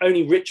it's like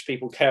only rich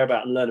people care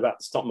about and learn about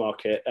the stock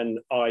market, and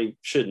I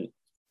shouldn't.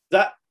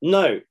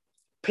 No,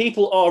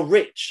 people are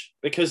rich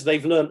because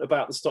they've learned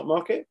about the stock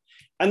market.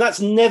 And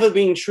that's never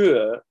been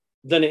truer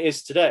than it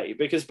is today,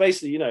 because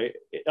basically,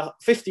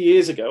 50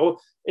 years ago, or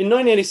in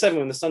 1987,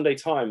 when the Sunday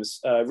Times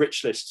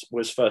rich list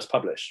was first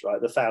published, right,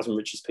 the 1,000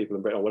 richest people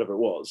in Britain, or whatever it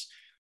was,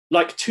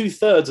 like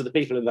 2/3 of the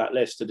people in that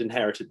list had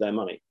inherited their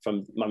money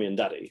from mummy and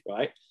daddy,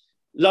 right?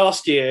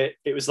 Last year,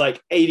 it was like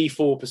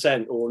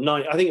 84% or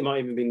 9. I think it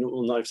might even be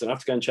 9%. I have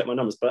to go and check my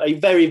numbers, but a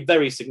very,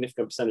 very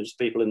significant percentage of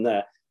people in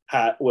there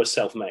were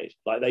self-made.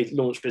 Like, they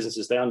launched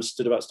businesses, they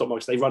understood about stock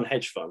markets, they run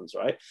hedge funds,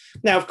 right?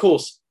 Now, of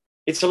course,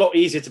 it's a lot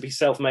easier to be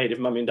self-made if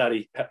mummy and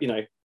daddy,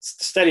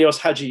 Stelios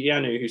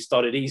Hadjiyannou, who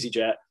started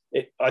EasyJet,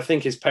 I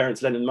think his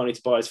parents lent him money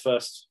to buy his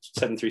first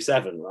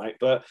 737, right?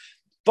 But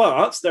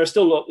there are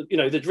still a lot,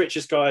 the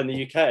richest guy in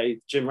the UK,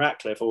 Jim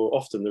Ratcliffe, or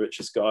often the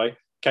richest guy,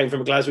 came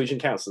from a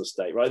Glaswegian council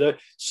estate, right? The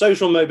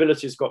social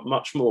mobility has got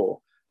much more.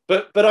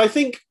 But I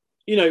think,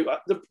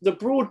 the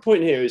broad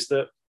point here is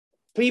that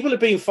people are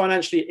being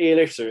financially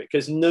illiterate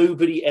because not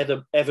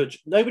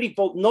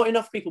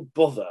enough people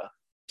bother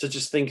to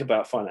just think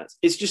about finance.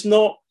 It's just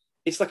not,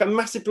 it's like a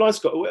massive blind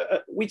spot.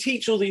 We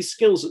teach all these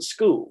skills at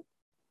school.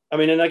 I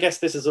mean, and I guess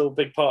this is a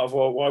big part of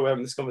why we're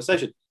having this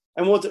conversation.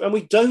 And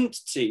we don't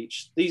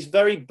teach these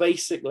very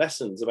basic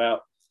lessons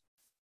about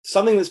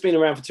something that's been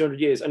around for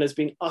 200 years and has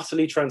been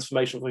utterly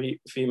transformational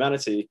for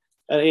humanity.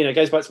 And, it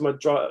goes back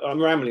to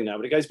I'm rambling now,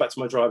 but it goes back to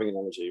my driving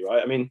analogy,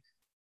 right? I mean,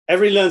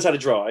 everybody learns how to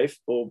drive,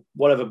 or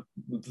whatever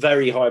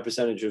very high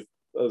percentage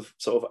of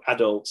sort of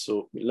adults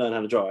or learn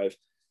how to drive.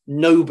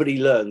 Nobody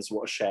learns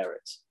what a share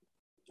is.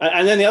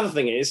 And then the other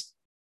thing is,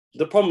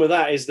 the problem with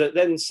that is that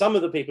then some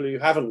of the people who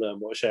haven't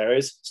learned what a share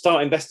is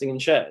start investing in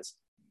shares,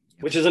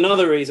 which is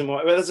another reason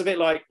why. Well, that's a bit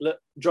like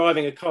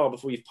driving a car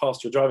before you've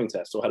passed your driving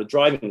test or had a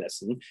driving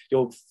lesson.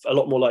 You're a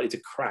lot more likely to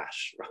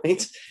crash,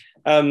 right?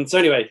 So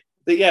anyway,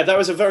 that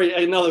was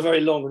another very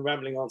long and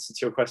rambling answer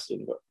to your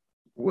question. But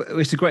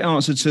it's a great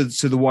answer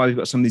to the why we've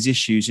got some of these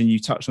issues, and you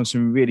touched on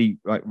some really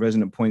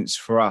resonant points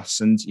for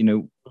us. And you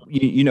know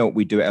what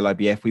we do at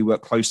LIBF. We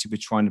work closely with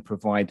trying to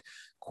provide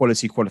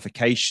quality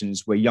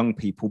qualifications where young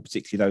people,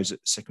 particularly those at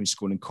secondary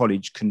school and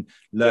college, can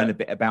learn a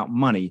bit about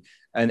money.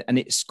 And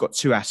it's got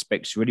two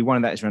aspects really. One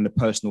of that is around the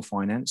personal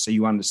finance, so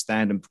you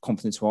understand and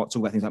confident to talk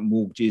about things like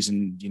mortgages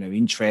and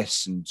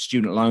interests and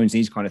student loans,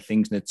 these kind of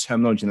things, and the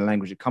terminology and the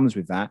language that comes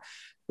with that.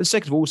 But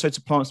second of all, also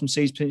to plant some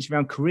seeds potentially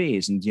around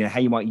careers and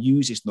how you might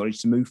use this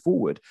knowledge to move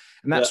forward.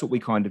 And that's what we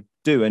kind of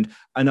do. And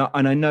I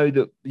know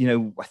that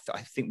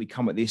I think we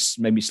come at this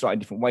maybe slightly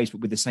different ways,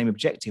 but with the same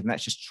objective, and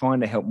that's just trying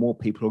to help more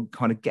people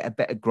kind of get a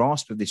better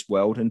grasp of this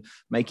world and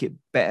make it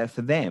better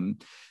for them.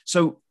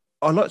 So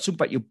I'd like to talk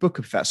about your book,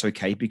 if that's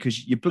okay,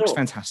 because your book's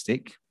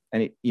fantastic.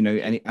 And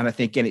and I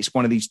think, again, it's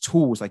one of these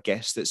tools, I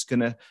guess, that's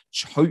going to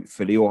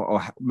hopefully, or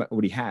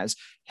already has,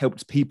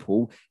 helped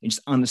people in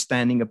just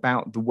understanding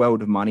about the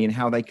world of money and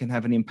how they can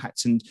have an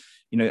impact, and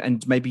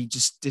and maybe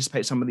just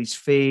dissipate some of these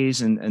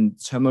fears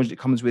and terminology that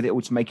comes with it,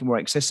 or to make it more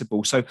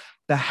accessible. So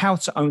the How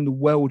to Own the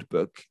World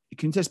book,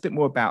 can you tell us a bit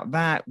more about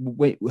that,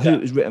 who it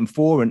was written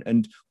for,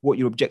 and what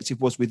your objective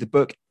was with the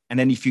book,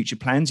 and any future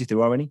plans, if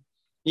there are any?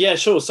 Yeah,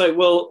 sure.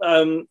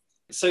 So,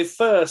 so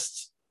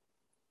first,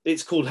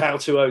 it's called How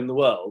to Own the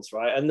World,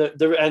 right? And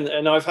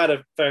and I've had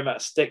a very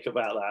much stick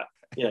about that.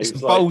 It's a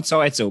bold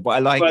title, but I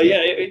like it.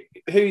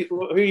 Yeah,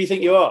 who do you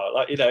think you are?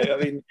 I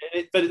mean,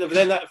 but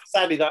then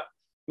sadly that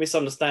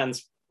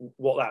misunderstands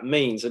what that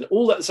means and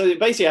all that. So it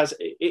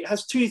basically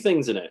has two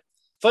things in it.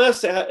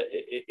 First,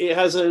 it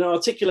has an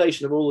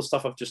articulation of all the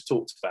stuff I've just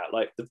talked about,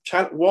 like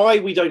why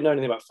we don't know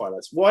anything about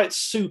finance, why it's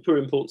super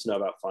important to know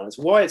about finance,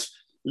 why it's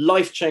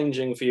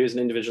life-changing for you as an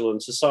individual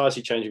and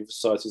society-changing for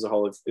society as a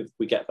whole if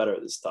we get better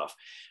at this stuff.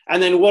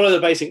 And then what are the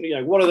basic,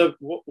 what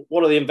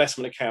are the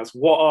investment accounts?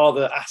 What are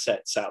the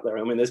assets out there?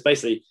 I mean, there's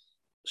basically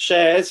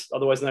shares,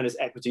 otherwise known as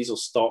equities or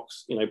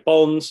stocks,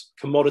 bonds,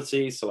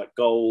 commodities, so like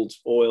gold,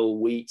 oil,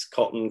 wheat,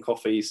 cotton,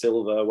 coffee,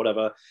 silver,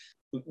 whatever,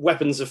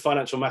 weapons of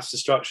financial mass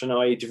destruction,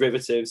 i.e.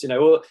 derivatives,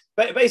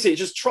 basically it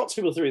just trots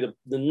people through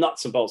the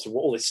nuts and bolts of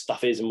what all this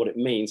stuff is and what it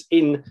means.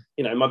 In,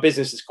 my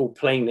business is called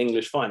Plain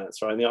English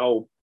Finance, right? And the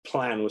whole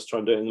plan was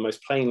trying to do it in the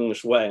most plain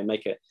English way and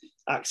make it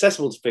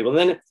accessible to people. And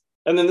then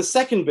And then the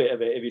second bit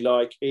of it, if you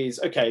like, is,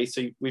 okay,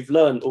 so we've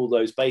learned all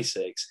those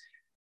basics,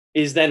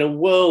 is then a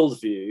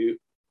worldview,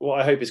 what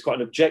I hope is quite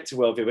an objective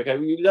worldview. Okay,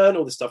 we learn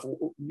all this stuff,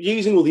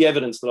 using all the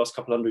evidence the last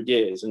couple 100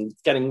 years and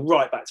getting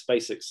right back to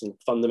basics and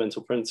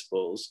fundamental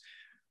principles.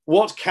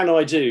 What can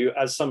I do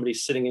as somebody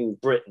sitting in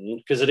Britain?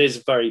 Because it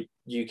is very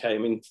UK, I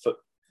mean,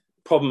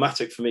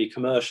 problematic for me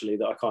commercially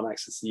that I can't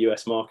access the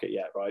US market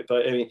yet, right?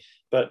 But I mean,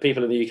 but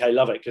people in the UK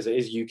love it because it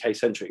is UK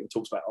centric and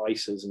talks about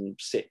ISAs and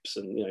SIPs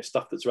and, you know,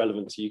 stuff that's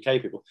relevant to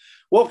UK people.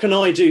 What can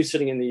I do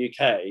sitting in the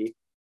UK,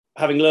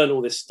 having learned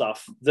all this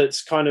stuff,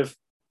 that's kind of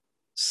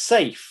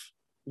safe,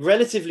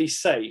 relatively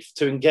safe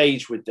to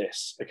engage with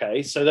this?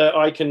 Okay, so that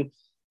I can,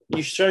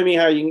 you show me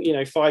how you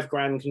know,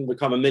 $5,000 can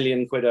become £1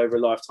 million over a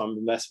lifetime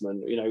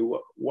investment. You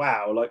know,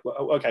 wow, like,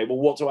 okay, well,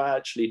 what do I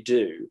actually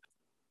do?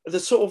 The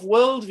sort of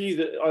worldview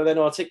that I then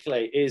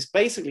articulate is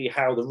basically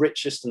how the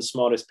richest and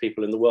smartest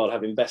people in the world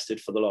have invested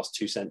for the last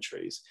 2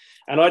 centuries.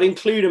 And I'd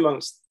include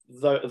amongst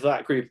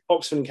that group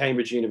Oxford and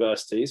Cambridge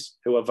universities,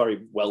 who are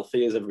very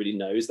wealthy, as everybody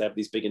knows. They have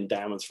these big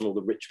endowments from all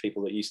the rich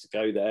people that used to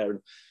go there and,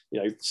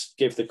 you know,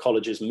 give the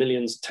colleges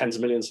millions, tens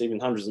of millions,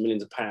 even hundreds of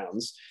millions of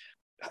pounds.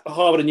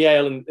 Harvard and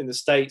Yale in the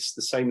States,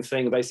 the same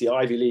thing, basically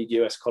Ivy League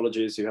US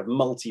colleges who have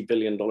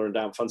multi-billion-dollar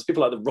endowment funds,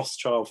 people like the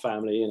Rothschild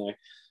family,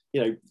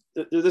 you know,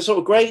 the sort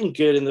of great and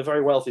good and the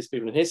very wealthiest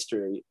people in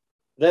history.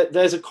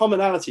 There's a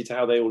commonality to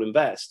how they all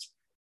invest,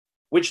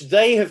 which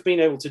they have been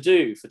able to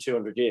do for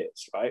 200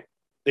 years, right?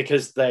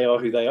 Because they are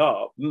who they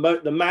are.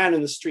 The man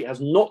in the street has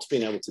not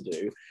been able to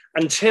do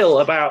until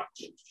about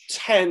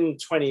 10,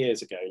 20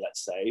 years ago,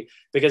 let's say,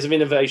 because of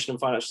innovation and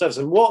financial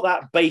services. And what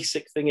that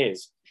basic thing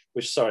is,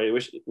 which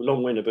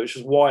long-winded, but which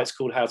is why it's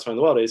called How to Own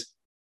the World, is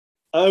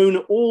own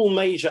all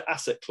major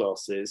asset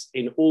classes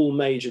in all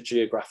major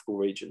geographical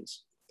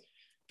regions.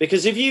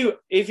 Because if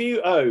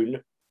you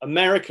own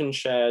American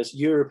shares,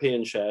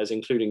 European shares,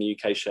 including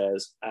UK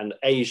shares, and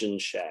Asian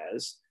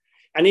shares,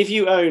 and if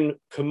you own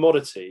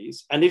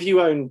commodities, and if you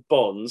own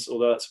bonds,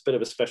 although that's a bit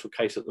of a special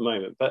case at the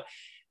moment, but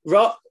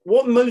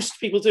what most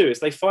people do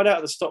is they find out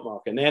at the stock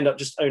market and they end up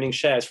just owning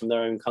shares from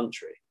their own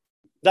country.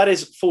 That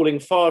is falling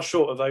far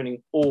short of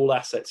owning all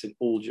assets in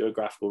all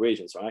geographical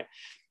regions, right?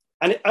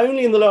 And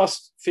only in the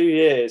last few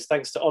years,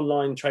 thanks to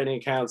online trading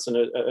accounts and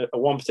a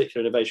one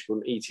particular innovation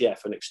called an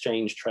ETF, an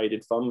exchange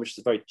traded fund, which is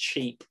a very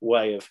cheap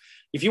way of,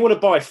 if you want to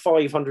buy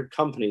 500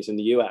 companies in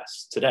the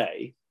US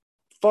today,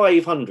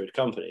 500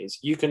 companies,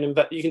 you can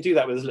do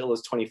that with as little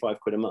as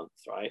 25 quid a month,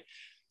 right?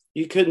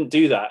 You couldn't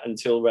do that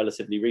until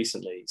relatively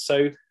recently.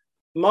 So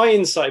my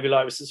insight, if you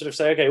like, was to sort of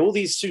say, okay, all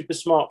these super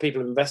smart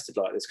people have invested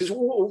like this. Because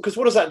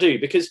what does that do?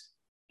 Because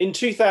in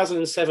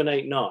 2007,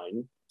 8,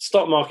 9,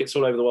 stock markets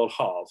all over the world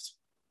halved,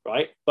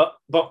 right? But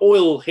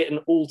oil hit an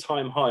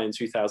all-time high in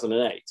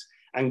 2008,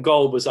 and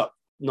gold was up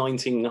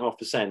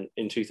 19.5%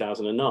 in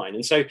 2009.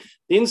 And so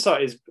the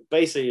insight is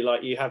basically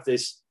like you have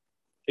this,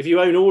 if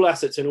you own all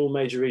assets in all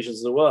major regions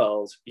of the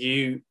world,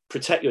 you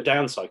protect your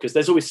downside, because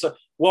there's always,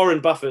 Warren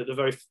Buffett,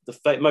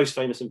 the most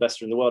famous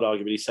investor in the world,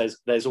 arguably says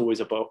there's always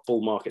a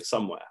bull market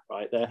somewhere,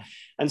 right there.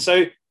 And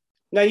so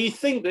now you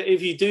think that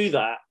if you do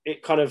that,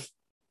 it kind of,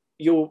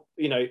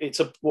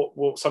 it's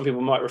what some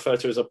people might refer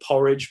to as a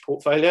porridge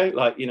portfolio,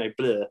 like,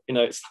 bleh,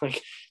 it's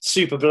like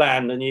super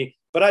bland.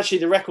 But actually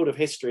the record of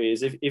history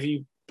is if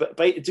you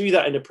do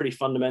that in a pretty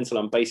fundamental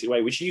and basic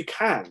way, which you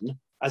can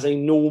as a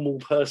normal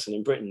person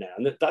in Britain now,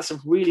 and that's a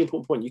really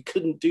important point. You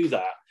couldn't do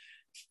that.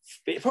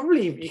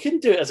 You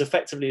couldn't do it as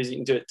effectively as you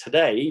can do it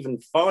today, even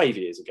 5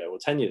 years ago or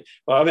 10 years.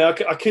 Well, I mean,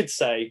 I could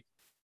say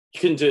you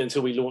couldn't do it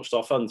until we launched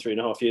our fund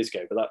 3.5 years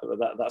ago, but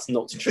that's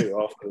not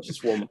true. After it's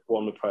just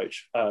one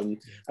approach,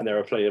 and there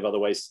are plenty of other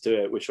ways to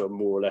do it, which are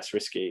more or less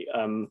risky.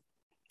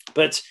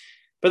 But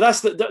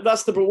that's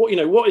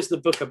what is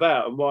the book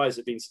about, and why has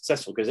it been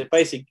successful? Because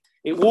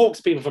it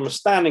walks people from a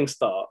standing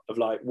start of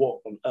like, what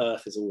on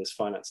earth is all this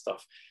finance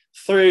stuff,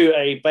 through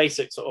a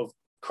basic sort of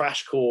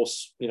crash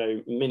course,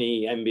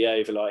 mini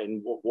MBA, if you like,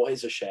 in what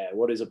is a share,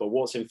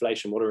 what's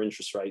inflation, what are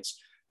interest rates,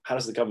 how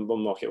does the government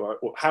bond market work,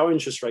 how are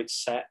interest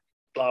rates set,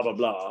 blah, blah,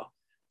 blah.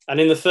 And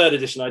in the third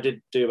edition, I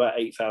did do about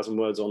 8,000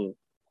 words on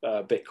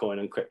Bitcoin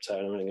and crypto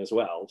and everything as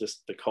well,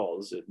 just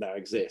because it now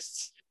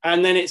exists.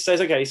 And then it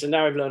says, okay, so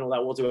now we've learned all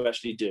that, what do we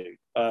actually do?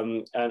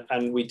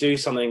 And we do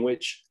something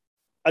which,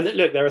 and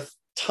look, there are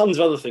tons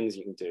of other things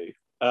you can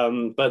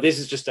do. But this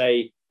is just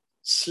a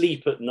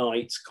sleep at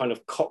night kind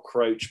of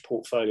cockroach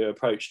portfolio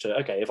approach to,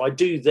 okay, if I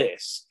do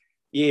this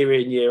year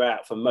in, year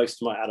out for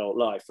most of my adult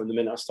life, from the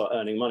minute I start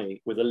earning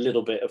money with a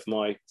little bit of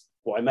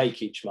what I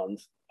make each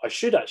month, I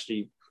should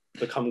actually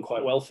become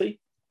quite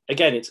wealthy.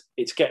 Again,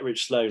 it's get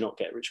rich slow, not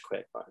get rich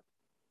quick, right?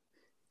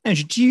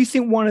 Andrew, do you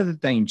think one of the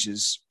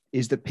dangers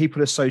is that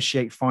people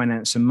associate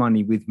finance and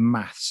money with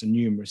maths and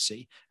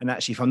numeracy? And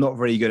actually, if I'm not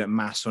very good at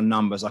maths or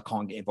numbers, I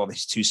can't get involved.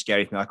 It's too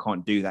scary for me. I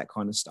can't do that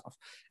kind of stuff.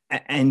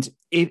 And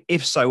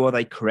if so, are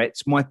they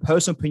correct? My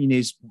personal opinion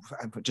is,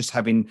 just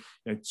having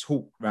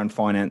talked around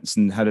finance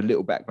and had a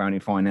little background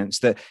in finance,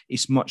 that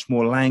it's much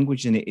more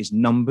language than it is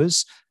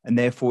numbers, and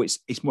therefore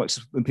it's more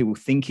than people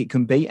think it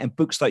can be. And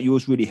books like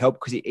yours really help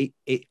because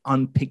it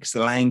unpicks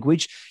the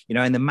language,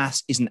 and the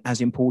maths isn't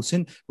as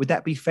important. Would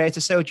that be fair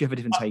to say, or do you have a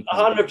different take?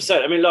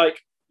 100%. I mean,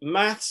 like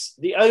maths,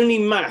 the only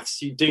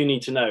maths you do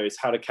need to know is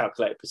how to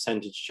calculate a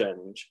percentage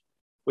change,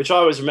 which I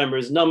always remember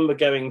is number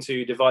going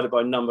to divided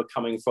by number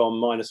coming from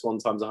 -1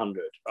 times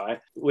 100, right?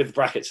 With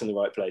brackets in the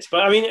right place.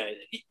 But I mean,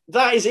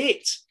 that is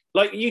it.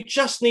 Like you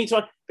just need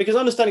to, because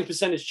understanding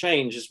percentage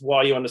change is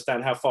why you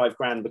understand how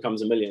 £5,000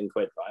 becomes £1 million,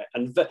 right?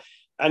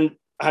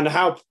 And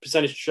how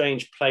percentage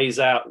change plays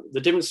out, the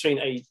difference between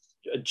a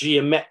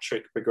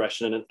geometric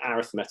progression and an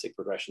arithmetic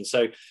progression.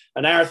 So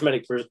an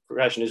arithmetic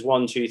progression is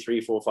 1, 2,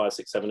 3, 4, 5,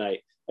 6, 7,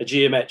 8. A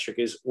geometric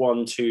is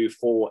 1, 2,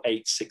 4,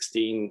 8,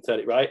 16,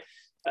 30, right?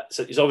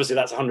 So it's obviously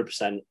that's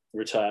 100%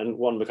 return.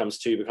 1 becomes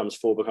 2, becomes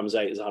 4, becomes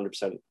 8 is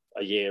 100%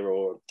 a year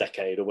or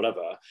decade or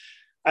whatever.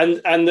 And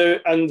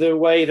the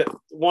way that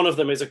one of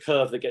them is a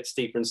curve that gets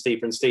steeper and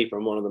steeper and steeper,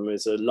 and one of them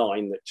is a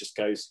line that just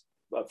goes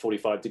at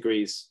 45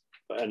 degrees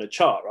in a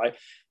chart, right?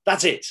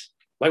 That's it.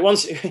 Like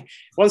once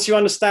you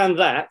understand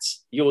that,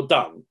 you're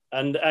done.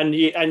 And I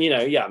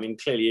mean,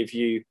 clearly, if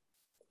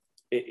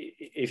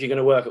you're going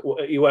to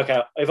work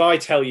out, if I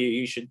tell you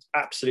you should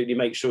absolutely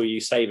make sure you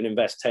save and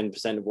invest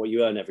 10% of what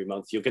you earn every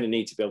month, you're going to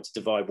need to be able to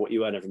divide what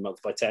you earn every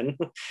month by 10.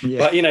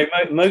 Yeah.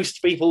 But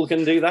most people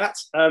can do that.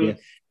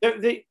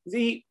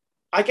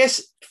 I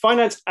guess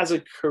finance as a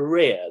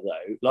career,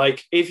 though,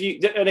 like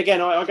and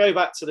again, I go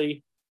back to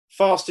the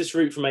fastest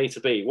route from A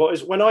to B.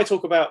 When I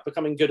talk about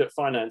becoming good at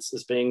finance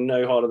as being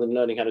no harder than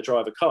learning how to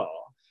drive a car,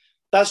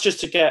 that's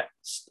just to get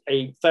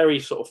a very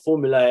sort of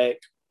formulaic,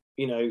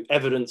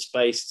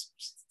 evidence-based,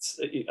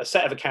 a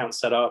set of accounts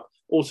set up,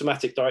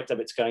 automatic direct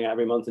debits going out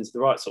every month into the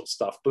right sort of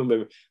stuff. Boom,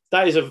 boom.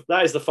 That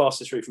is the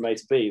fastest route from A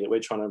to B that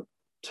we're trying to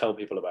tell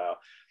people about.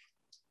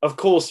 Of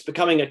course,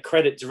 becoming a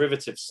credit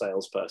derivative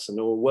salesperson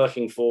or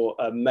working for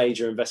a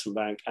major investment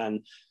bank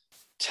and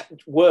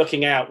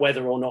working out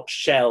whether or not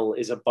Shell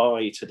is a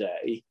buy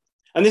today.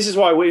 And this is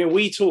why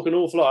we talk an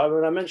awful lot. I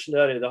mean, I mentioned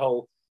earlier the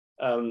whole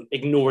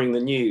ignoring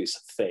the news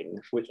thing,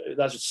 which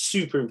that's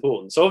super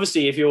important. So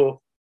obviously, if you're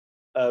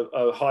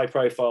a high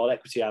profile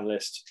equity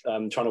analyst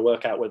trying to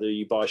work out whether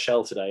you buy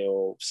Shell today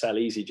or sell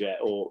EasyJet,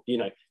 or,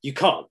 you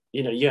can't,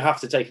 you have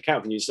to take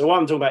account of news. So what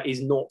I'm talking about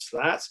is not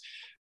that.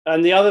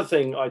 And the other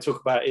thing I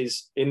talk about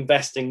is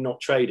investing,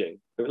 not trading.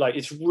 Like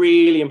it's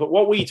really important.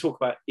 What we talk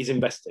about is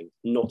investing,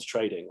 not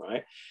trading,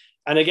 right?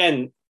 And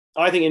again,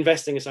 I think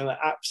investing is something that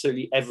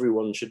absolutely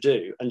everyone should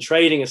do. And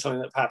trading is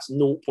something that perhaps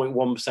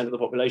 0.1% of the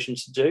population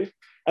should do.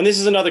 And this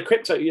is another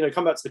crypto,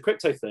 come back to the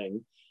crypto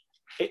thing.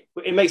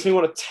 It makes me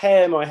want to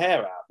tear my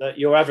hair out that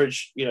your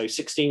average,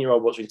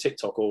 16-year-old watching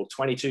TikTok or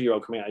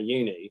 22-year-old coming out of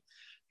uni,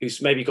 who's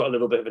maybe got a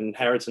little bit of an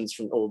inheritance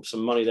from or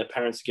some money their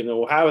parents have given them,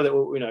 or how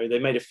they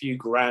made a few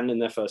grand in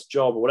their first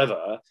job or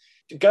whatever,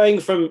 going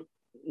from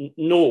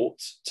naught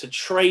to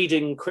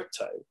trading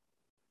crypto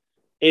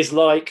is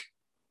like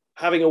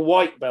having a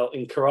white belt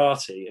in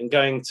karate and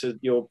going to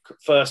your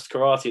first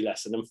karate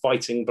lesson and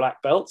fighting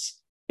black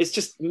belts. It's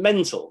just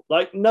mental.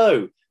 Like,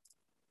 no,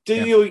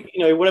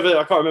 whatever,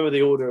 I can't remember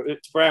the order.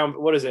 It's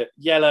brown, what is it?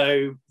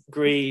 Yellow,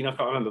 green, I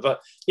can't remember.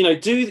 But,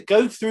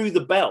 go through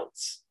the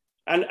belts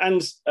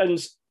and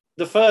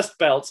the first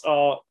belts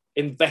are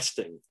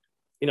investing.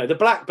 The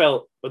black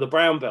belt or the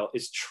brown belt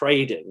is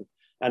trading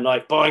and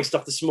like buying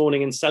stuff this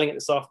morning and selling it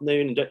this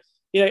afternoon.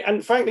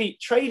 And frankly,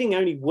 trading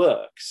only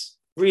works,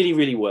 really,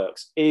 really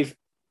works if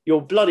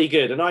you're bloody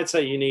good. And I'd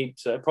say you need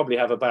to probably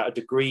have about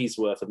a degree's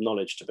worth of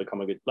knowledge to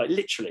become a good, like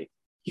literally.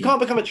 You can't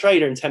become a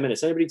trader in 10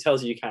 minutes. Anybody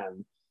tells you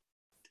can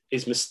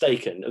is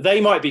mistaken.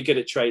 They might be good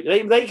at trade.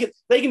 They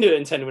can do it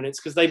in 10 minutes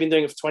because they've been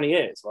doing it for 20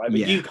 years, right? But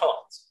you can't.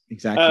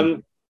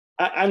 Exactly.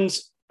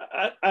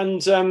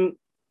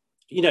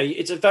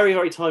 It's a very,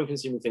 very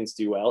time-consuming thing to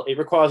do well. It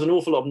requires an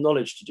awful lot of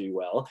knowledge to do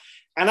well.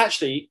 And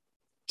actually,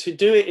 to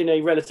do it in a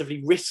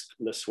relatively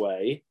riskless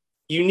way,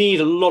 you need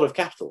a lot of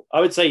capital.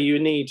 I would say you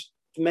need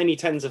many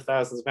tens of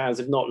thousands of pounds,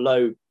 if not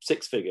low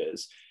six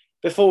figures,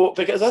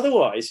 because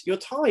otherwise your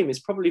time is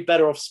probably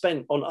better off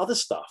spent on other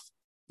stuff.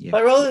 Yeah.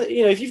 Like rather,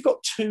 if you've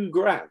got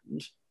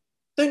 £2,000,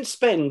 don't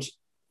spend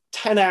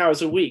 10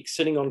 hours a week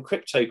sitting on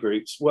crypto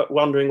groups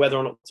wondering whether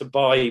or not to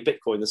buy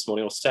Bitcoin this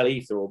morning or sell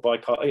Ether or buy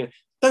car.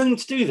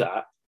 Don't do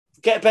that.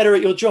 Get better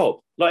at your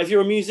job. Like if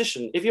you're a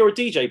musician, if you're a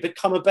DJ,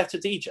 become a better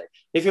DJ.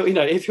 If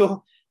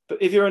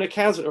you're an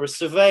accountant or a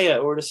surveyor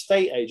or an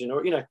estate agent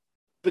or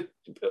but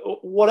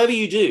whatever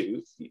you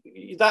do,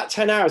 that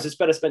 10 hours is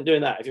better spent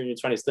doing that if you're in your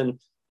 20s than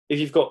if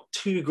you've got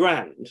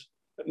 £2,000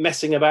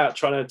 messing about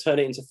trying to turn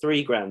it into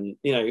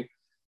 £3,000.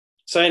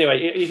 So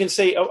anyway, you can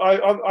see,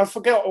 I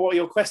forgot what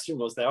your question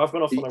was there. I've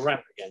gone off on a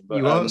rant again. But,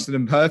 you answered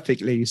them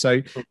perfectly.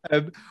 So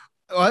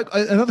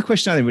another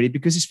question, really,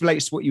 because this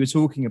relates to what you were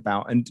talking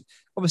about. And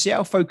obviously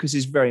our focus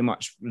is very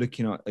much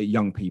looking at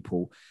young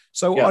people.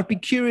 So I'd be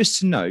curious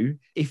to know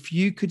if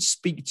you could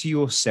speak to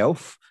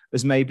yourself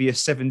as maybe a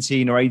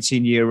 17 or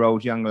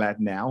 18-year-old young lad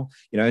now,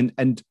 you know,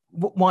 and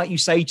what might you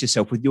say to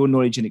yourself with your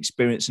knowledge and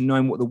experience and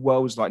knowing what the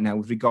world's like now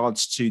with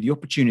regards to the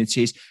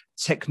opportunities,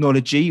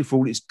 technology, for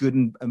all its good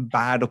and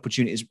bad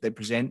opportunities it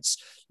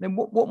presents? Then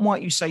what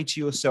might you say to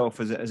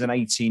yourself as an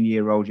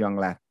 18-year-old young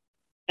lad?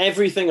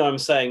 Everything I'm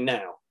saying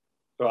now,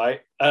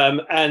 right?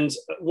 And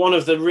one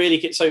of the really,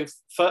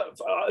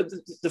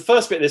 the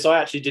first bit of this I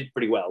actually did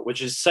pretty well,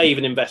 which is save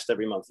and invest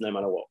every month, no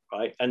matter what,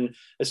 right? And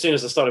as soon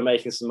as I started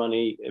making some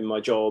money in my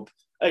job,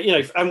 you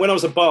know, and when I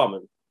was a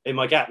barman in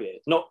my gap year,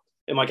 not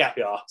in my gap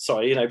year,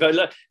 sorry, you know,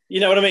 but you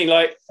know what I mean?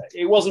 Like,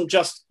 it wasn't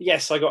just,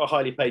 yes, I got a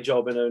highly paid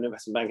job in an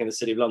investment bank in the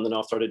City of London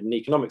after I did an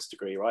economics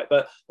degree, right?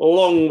 But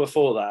long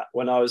before that,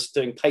 when I was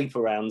doing paper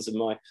rounds in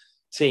my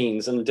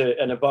teens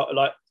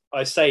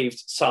I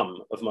saved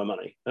some of my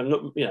money, and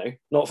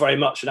not very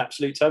much in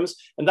absolute terms.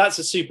 And that's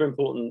a super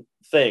important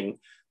thing.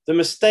 The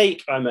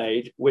mistake I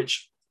made,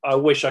 which I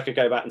wish I could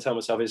go back and tell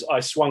myself, is I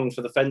swung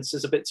for the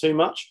fences a bit too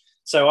much.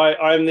 So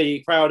I'm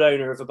the proud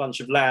owner of a bunch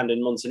of land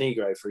in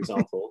Montenegro, for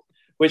example,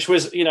 which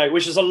is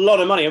a lot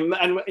of money.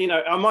 And you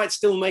know, I might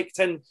still make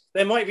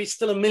there might be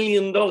still $1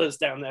 million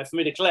down there for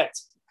me to collect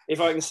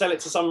if I can sell it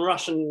to some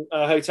Russian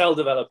hotel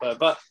developer.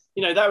 But,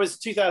 you know, that was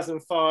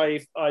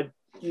 2005. I'd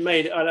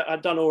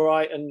done all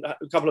right and a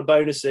couple of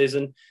bonuses,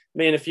 and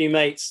me and a few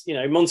mates, you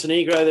know,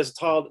 Montenegro, there's a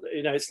tile,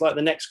 you know, it's like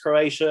the next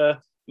Croatia.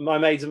 My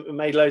mates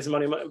made loads of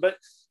money,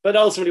 but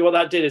ultimately what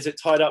that did is it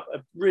tied up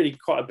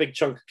quite a big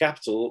chunk of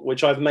capital,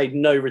 which I've made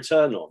no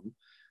return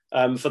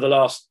on for the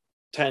last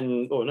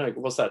 16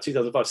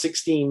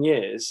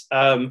 years.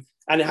 And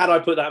had I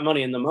put that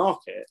money in the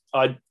market,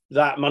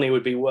 that money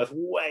would be worth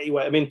way.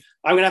 I mean,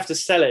 I'm going to have to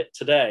sell it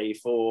today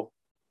for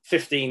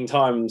 15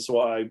 times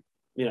what I,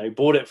 you know,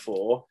 bought it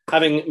for,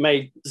 having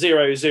made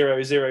 0,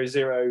 0, 0,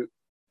 0.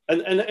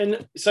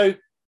 And so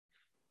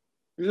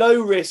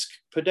low risk,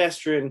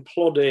 pedestrian,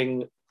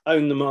 plodding,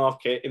 own the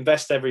market,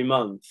 invest every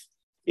month.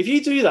 If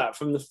you do that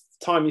from the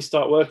time you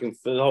start working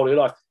for the whole of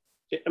your life,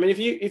 I mean,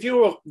 if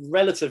you're a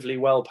relatively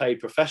well-paid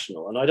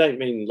professional, and I don't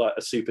mean like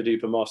a super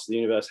duper master of the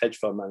universe hedge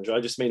fund manager, I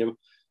just mean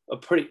a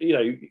pretty, you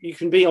know, you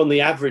can be on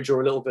the average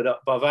or a little bit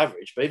above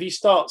average. But if you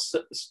start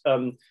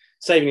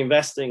saving,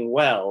 investing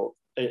well,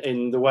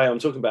 in the way I'm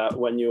talking about,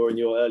 when you're in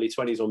your early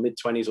 20s or mid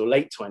 20s or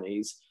late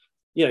 20s,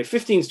 you know,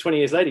 15 to 20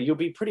 years later, you'll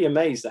be pretty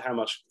amazed at how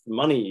much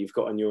money you've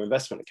got in your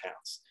investment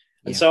accounts.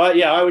 And so,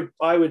 I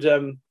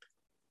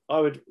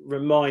would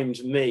remind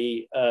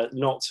me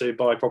not to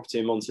buy property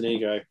in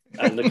Montenegro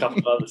and a couple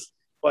of others.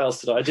 What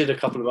else did I did a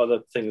couple of other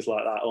things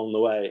like that along the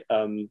way.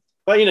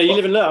 But, you know, you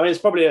live and learn. I mean, it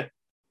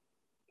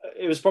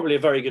was probably a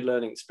very good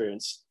learning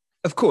experience.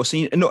 Of course,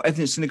 and not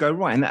everything's going to go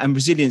right, and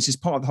resilience is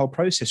part of the whole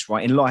process,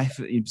 right? In life,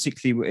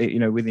 particularly, you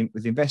know, with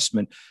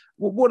investment.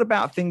 What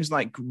about things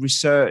like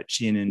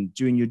researching and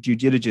doing your due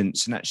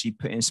diligence and actually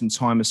putting some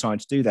time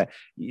aside to do that?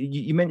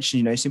 You mentioned,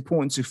 you know, it's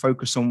important to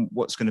focus on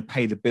what's going to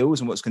pay the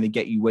bills and what's going to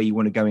get you where you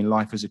want to go in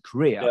life as a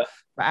career,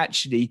 but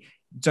actually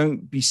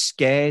don't be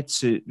scared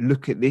to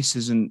look at this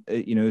as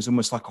as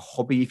almost like a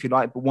hobby, if you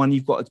like, but one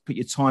you've got to put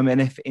your time and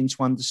effort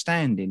into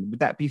understanding. Would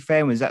that be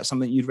fair? Is that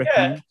something you'd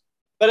recommend? Yeah.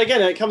 But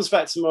again, it comes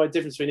back to my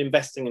difference between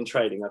investing and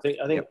trading. I think,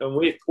 and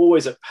we're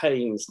always at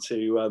pains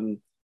to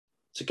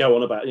go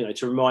on about, you know,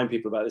 to remind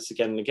people about this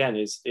again and again.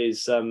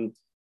 There's a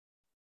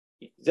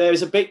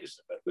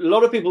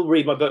lot of people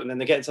read my book and then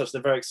they get in touch.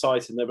 They're very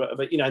excited,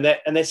 but you know,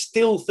 and they're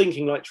still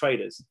thinking like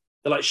traders.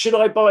 They're like, should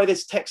I buy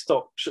this tech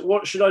stock?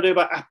 What should I do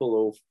about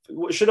Apple?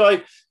 Or should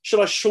I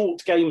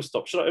short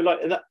GameStop? Should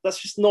I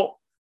that's just not.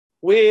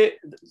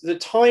 The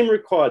time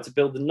required to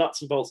build the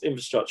nuts and bolts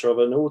infrastructure of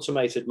an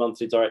automated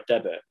monthly direct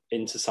debit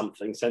into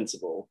something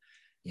sensible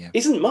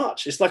isn't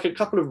much. It's like a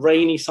couple of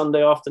rainy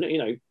Sunday afternoon, you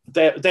know,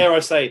 dare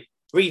I say,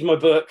 read my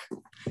book,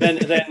 then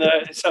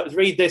so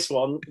read this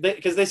one,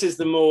 because this is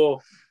the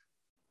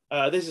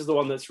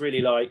one that's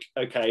really like,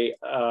 okay,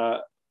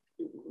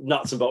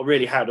 nuts and bolts,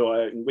 really, how do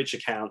I, which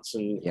accounts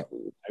and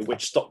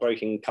which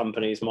stockbroking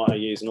companies might I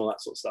use and all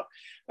that sort of stuff.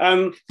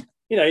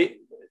 You know,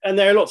 and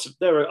there are lots of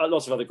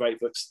other great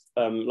books,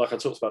 like I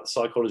talked about the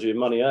psychology of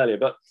money earlier,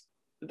 but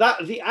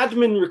that the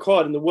admin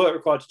required and the work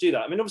required to do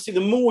that. I mean, obviously,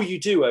 the more you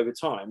do over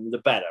time, the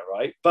better,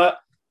 right? But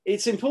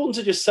it's important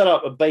to just set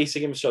up a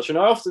basic infrastructure.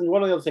 And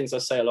one of the other things I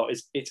say a lot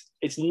is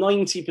it's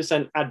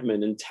 90%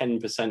 admin and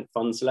 10%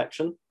 fund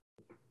selection.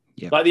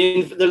 Yeah. Like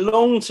the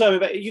long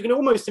term, you can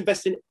almost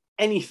invest in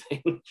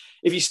anything.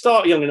 If you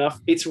start young enough,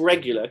 it's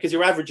regular because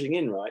you're averaging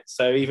in, right?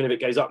 So even if it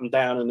goes up and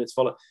down and it's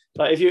follow,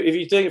 like if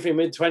you're doing it from your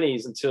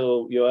mid-20s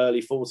until your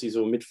early 40s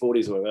or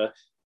mid-40s or whatever,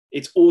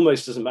 it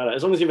almost doesn't matter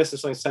as long as you invest in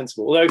something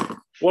sensible. Although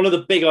one of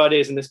the big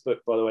ideas in this book,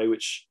 by the way,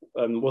 which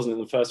wasn't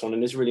in the first one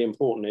and is really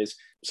important, is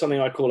something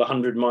I call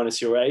 100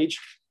 minus your age.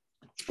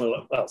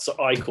 Well, that's what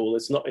I call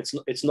it's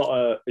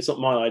not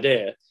my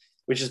idea,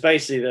 which is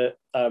basically that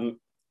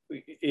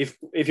if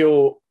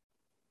you're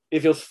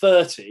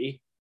 30,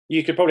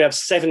 you could probably have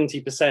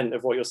 70%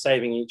 of what you're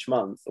saving each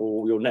month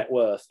or your net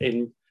worth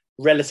in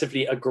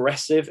relatively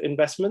aggressive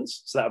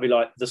investments. So that would be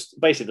like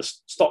basically the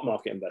stock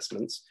market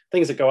investments,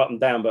 things that go up and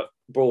down, but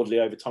broadly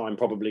over time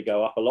probably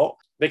go up a lot,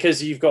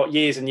 because you've got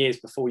years and years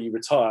before you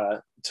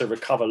retire to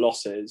recover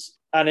losses,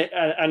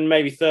 and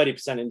maybe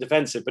 30% in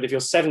defensive. But if you're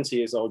 70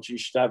 years old, you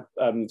should have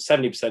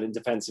 70% in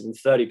defensive and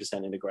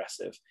 30% in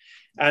aggressive.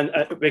 And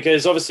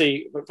because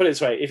obviously, put it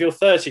this way, if you're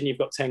 30 and you've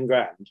got 10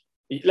 grand,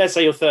 let's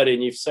say you're 30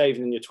 and you've saved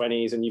in your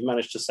 20s and you've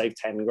managed to save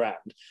 10 grand,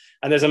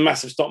 and there's a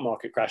massive stock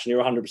market crash and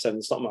you're 100% in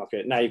the stock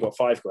market, now you've got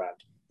 5 grand.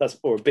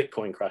 Or a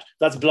Bitcoin crash.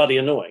 That's bloody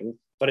annoying,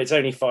 but it's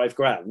only 5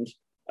 grand.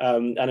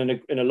 And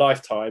in a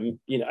lifetime,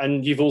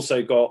 and you've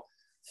also got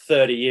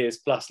 30 years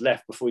plus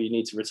left before you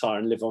need to retire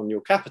and live on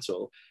your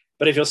capital.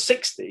 But if you're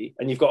 60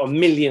 and you've got £1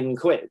 million,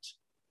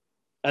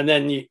 and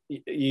then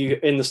you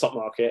in the stock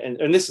market,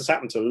 and this has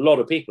happened to a lot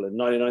of people in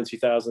 99,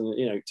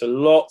 2000, to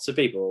lots of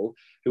people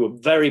who were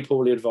very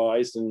poorly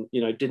advised and,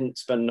 didn't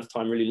spend enough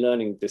time really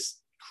learning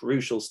this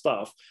crucial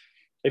stuff.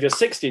 If you're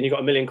 60 and you've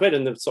got £1 million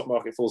and the stock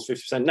market falls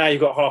 50%, now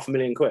you've got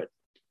 £500,000.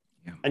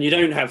 Yeah. And you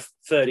don't have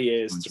 30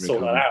 years to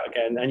sort that out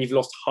again, and you've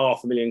lost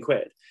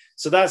 £500,000.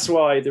 So that's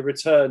why the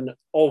return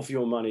of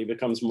your money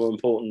becomes more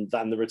important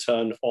than the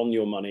return on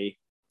your money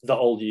the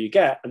older you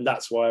get. And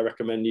that's why I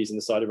recommend using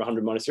the side of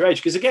 100 minus your age.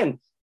 Because again,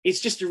 it's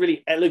just a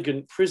really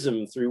elegant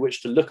prism through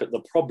which to look at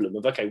the problem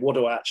of, okay, what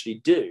do I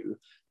actually do?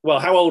 Well,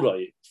 how old are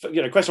you?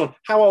 Question 1,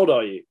 how old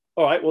are you?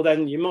 All right, well,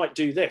 then you might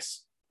do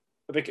this,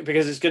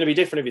 because it's going to be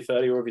different if you're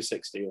 30 or if you're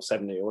 60 or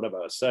 70 or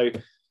whatever. So,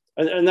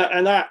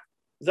 the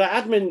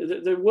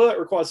work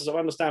requires us to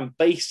understand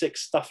basic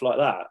stuff like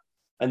that,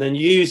 and then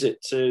use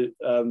it to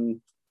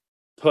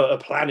put a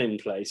plan in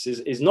place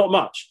is not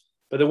much.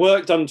 But the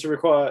work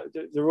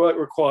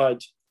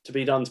required to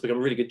be done to become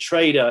a really good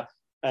trader,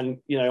 and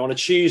on a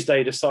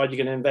Tuesday decide you're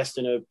going to invest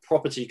in a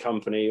property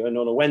company, and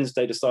on a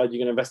Wednesday decide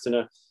you're going to invest in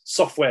a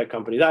software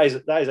company. That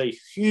is a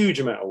huge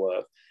amount of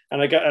work.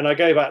 And I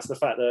go back to the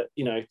fact that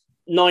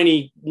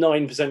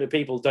 99% of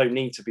people don't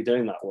need to be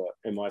doing that work,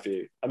 in my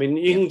view. I mean,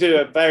 you can do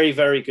a very,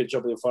 very good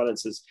job with your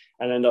finances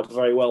and end up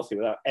very wealthy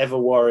without ever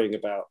worrying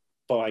about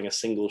buying a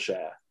single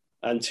share.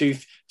 And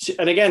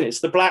again, it's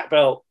the black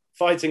belt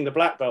fighting the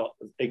black belt.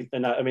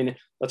 And I mean,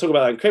 I talk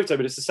about that in crypto,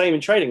 but it's the same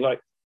in trading. Like,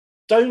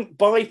 don't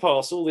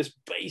bypass all this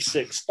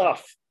basic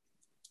stuff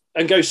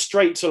and go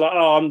straight to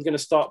I'm going to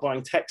start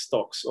buying tech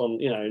stocks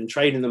on, and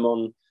trading them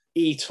on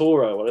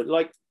eToro.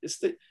 Like,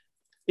 it's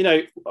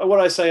what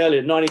I say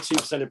earlier,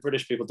 92% of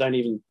British people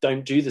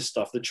don't do this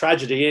stuff. The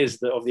tragedy is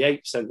that of the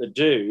 8% that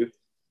do,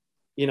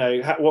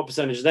 what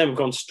percentage of them have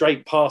gone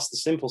straight past the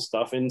simple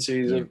stuff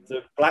into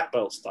the black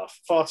belt stuff?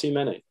 Far too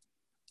many.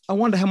 I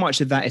wonder how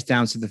much of that is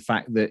down to the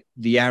fact that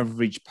the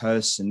average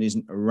person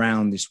isn't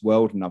around this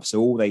world enough.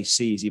 So all they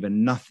see is either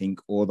nothing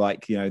or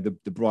the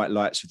bright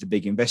lights with the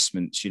big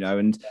investments,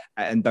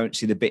 and don't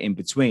see the bit in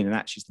between. And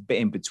actually it's the bit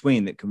in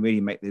between that can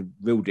really make the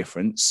real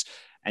difference.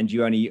 And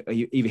you either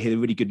hear the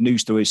really good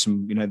news stories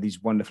from,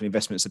 these wonderful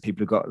investments that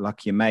people have got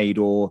lucky and made,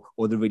 or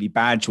the really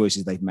bad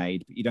choices they've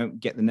made, but you don't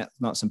get the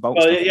nuts and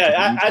bolts. Well,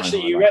 yeah,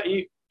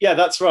 actually, yeah,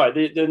 that's right.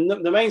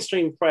 The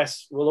mainstream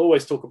press will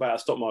always talk about a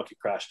stock market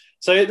crash.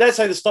 So let's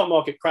say the stock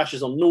market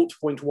crashes on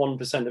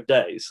 0.1% of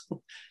days.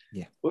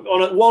 Yeah.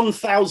 On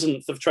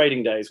 1,000th of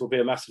trading days will be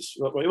a massive,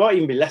 it might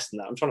even be less than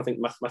that. I'm trying to think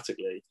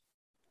mathematically.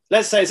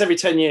 Let's say it's every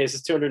 10 years,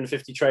 it's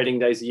 250 trading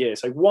days a year.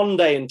 So one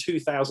day in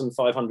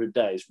 2,500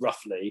 days,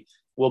 roughly,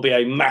 will be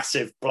a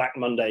massive Black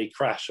Monday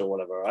crash or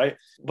whatever, right?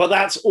 But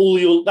that's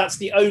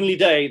the only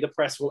day the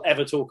press will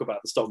ever talk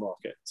about the stock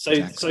market. So,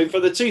 exactly. So for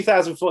the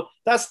 2004,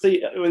 that's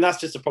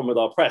just a problem with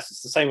our press.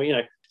 It's the same way,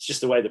 it's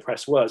just the way the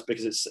press works,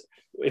 because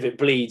if it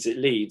bleeds, it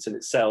leads, and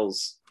it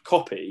sells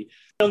copy.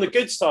 On the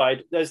good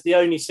side, there's the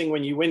only Sing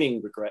When You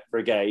Winning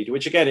brigade,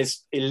 which again is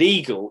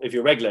illegal if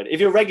you're regulated.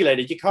 If you're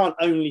regulated, you can't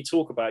only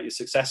talk about your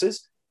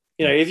successes.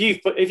 If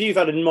you've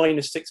had a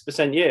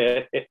 -6%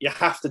 year, you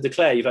have to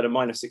declare you've had a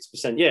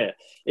 -6% year.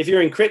 If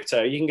you're in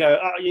crypto, you can go,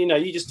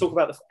 you just talk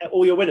about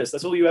all your winners.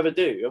 That's all you ever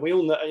do. And we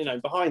all know,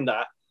 behind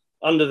that,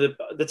 under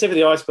the tip of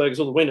the iceberg is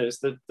all the winners.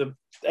 The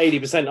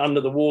 80% under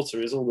the water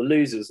is all the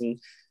losers.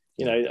 And,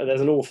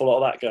 there's an awful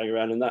lot of that going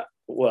around in that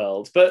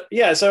world. But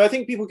yeah, so I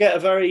think people get a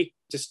very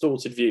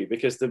distorted view,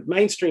 because the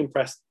mainstream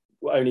press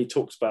only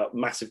talks about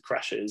massive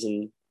crashes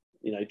and,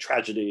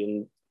 tragedy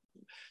and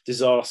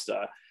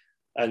disaster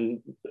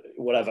and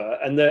whatever,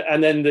 and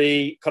then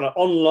the kind of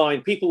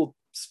online people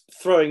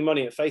throwing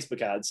money at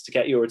Facebook ads to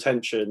get your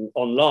attention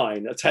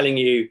online are telling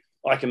you,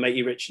 I can make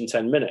you rich in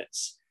 10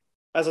 minutes.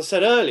 As I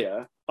said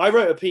earlier, I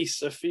wrote a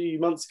piece a few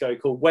months ago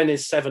called "When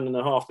is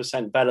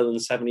 7.5% better than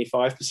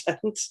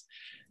 75%?"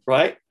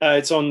 Right?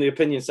 It's on the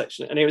opinion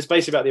section, and it was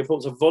basically about the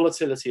importance of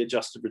volatility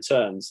adjusted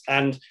returns.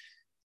 And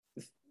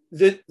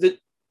as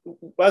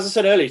I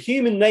said earlier,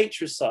 human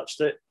nature is such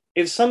that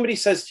if somebody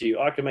says to you,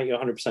 I can make you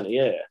 100% a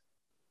year,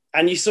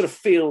 and you sort of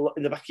feel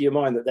in the back of your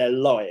mind that they're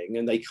lying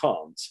and they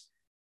can't,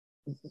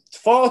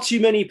 far too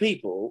many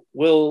people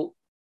will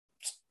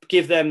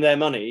give them their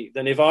money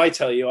than if I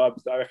tell you, I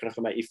reckon I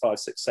can make you 5,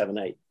 6, 7,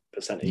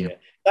 8% a year.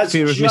 That's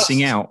fear of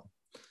missing out.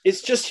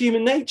 It's just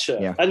human nature.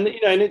 Yeah. And,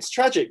 and it's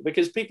tragic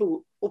because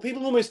people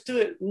almost do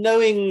it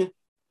knowing,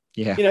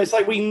 yeah, it's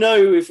like we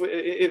know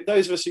if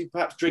those of us who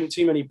perhaps drink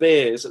too many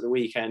beers at the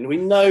weekend, we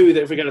know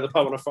that if we go to the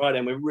pub on a Friday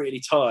and we're really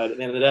tired at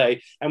the end of the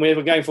day, and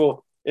we're going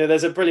for,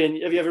 there's a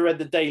brilliant, have you ever read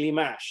the Daily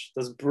Mash?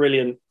 There's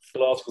brilliant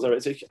articles there.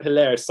 It's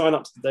hilarious. Sign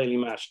up to the Daily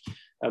Mash.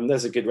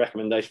 There's a good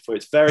recommendation for it.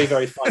 It's very,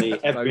 very funny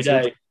every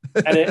day.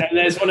 And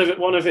there's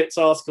one of its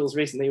articles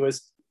recently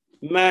was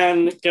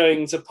man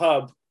going to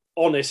pub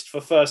honest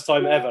for first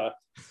time ever.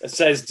 It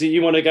says, do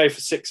you want to go for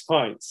 6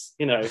 pints?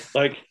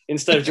 Like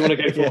instead of do you want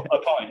to go for a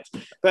pint?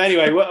 But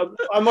anyway,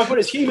 my point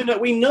is human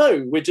that we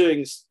know we're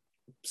doing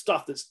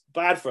stuff that's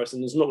bad for us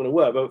and it's not going to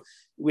work, but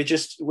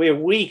we're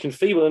weak and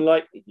feeble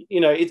and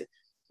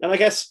and I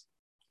guess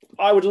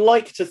I would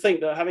like to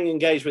think that having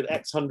engaged with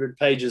X hundred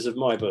pages of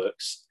my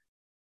books,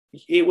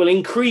 it will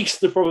increase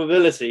the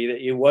probability that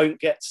you won't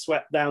get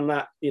swept down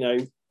that,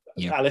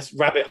 Alice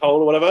rabbit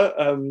hole or whatever,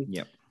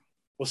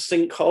 or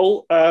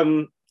sinkhole.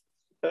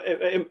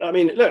 I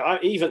mean, look,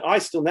 I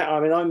still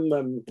now,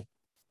 I'm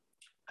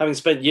having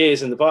spent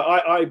years in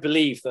I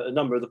believe that a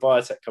number of the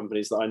biotech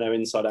companies that I know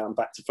inside out and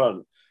back to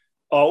front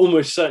are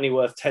almost certainly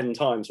worth 10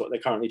 times what they're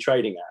currently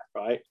trading at,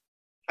 right?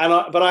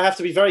 But I have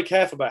to be very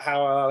careful about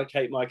how I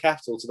allocate my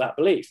capital to that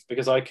belief,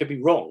 because I could be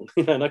wrong,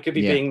 and I could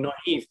be being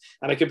naive,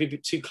 and I could be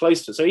too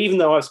close to it. So even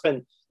though I've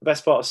spent the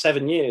best part of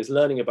 7 years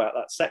learning about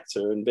that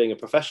sector and being a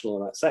professional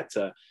in that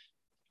sector,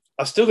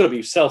 I've still got to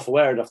be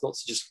self-aware enough not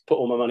to just put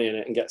all my money in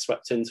it and get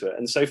swept into it.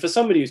 And so for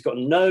somebody who's got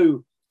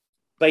no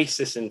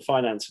basis in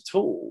finance at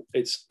all,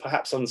 it's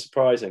perhaps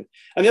unsurprising.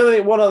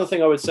 And one other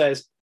thing I would say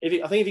is, if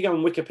you go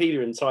on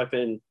Wikipedia and type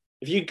in,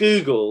 if you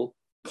Google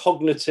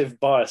cognitive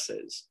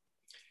biases,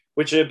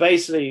 which are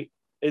basically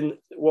in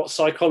what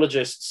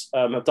psychologists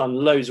have done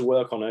loads of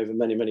work on over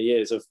many, many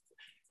years of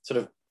sort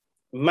of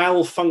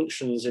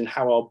malfunctions in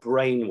how our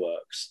brain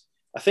works.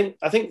 I think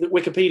the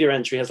Wikipedia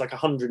entry has like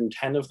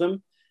 110 of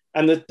them.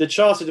 And the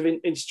Chartered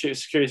Institute of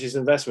Securities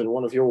and Investment,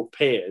 one of your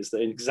peers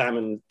that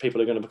examine people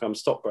who are going to become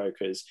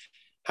stockbrokers,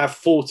 have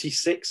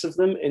 46 of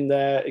them in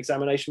their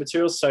examination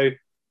materials. So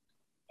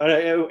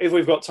if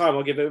we've got time,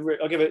 I'll give a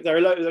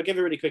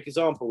really quick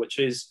example, which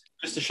is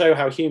just to show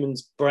how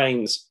humans'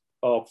 brains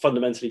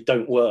fundamentally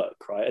don't work,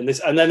 right? And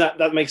then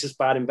that makes us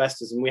bad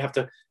investors, and we have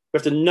to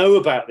know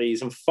about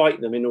these and fight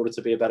them in order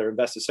to be a better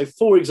investor. So,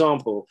 for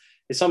example,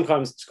 it's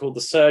sometimes called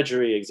the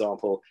surgery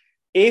example.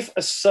 If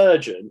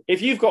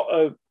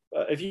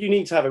you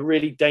need to have a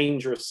really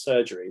dangerous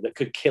surgery that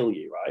could kill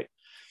you, right?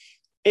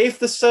 If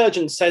the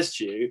surgeon says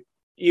to you,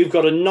 you've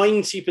got a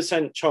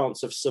 90%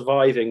 chance of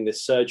surviving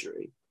this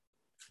surgery,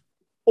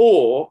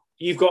 or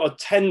you've got a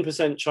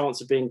 10%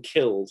 chance of being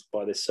killed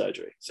by this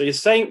surgery. So you're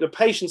saying the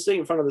patient's sitting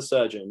in front of the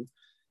surgeon,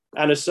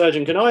 and a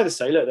surgeon can either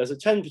say, look, there's a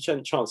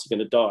 10% chance you're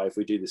going to die if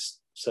we do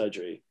this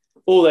surgery,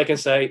 or they can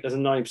say there's a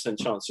 90%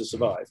 chance you'll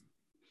survive.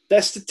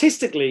 They're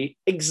statistically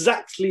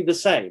exactly the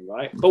same,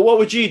 right? But what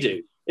would you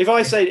do? If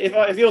I say,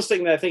 if you're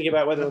sitting there thinking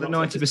about whether or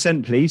not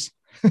 90%, please.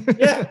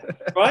 Yeah,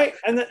 right.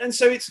 And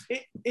so it's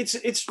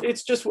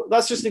just,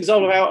 that's just an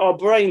example of how our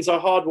brains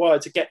are hardwired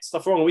to get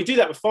stuff wrong. And we do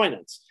that with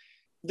finance.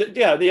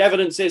 The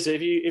evidence is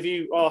if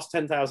you ask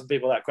 10,000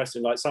 people that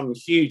question, like some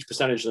huge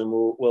percentage of them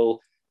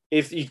will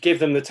if you give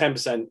them the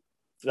 10%,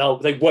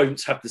 they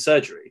won't have the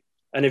surgery.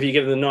 And if you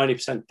give them the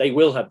 90%, they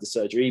will have the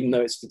surgery, even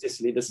though it's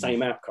statistically the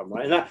same outcome,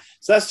 right? And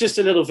so that's just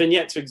a little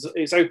vignette.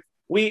 So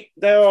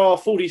there are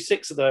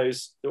 46 of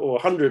those, or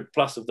 100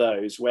 plus of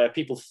those, where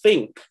people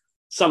think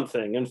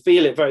something and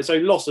feel it very, so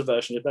loss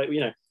aversion,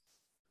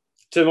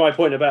 to my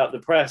point about the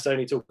press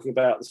only talking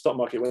about the stock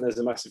market when there's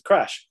a massive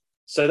crash.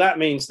 So that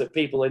means that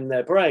people in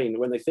their brain,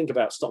 when they think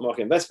about stock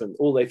market investment,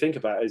 all they think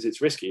about is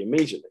it's risky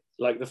immediately.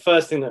 Like the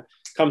first thing that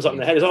comes up in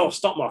their head is,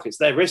 stock markets,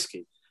 they're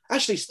risky.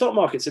 Actually, stock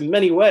markets in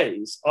many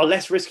ways are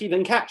less risky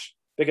than cash,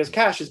 because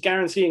cash is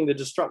guaranteeing the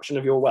destruction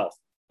of your wealth.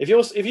 If you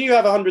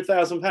have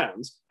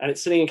 £100,000 and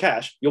it's sitting in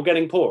cash, you're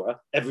getting poorer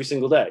every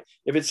single day.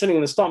 If it's sitting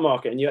in the stock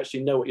market and you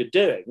actually know what you're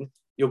doing,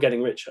 you're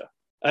getting richer.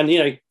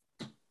 And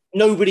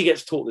nobody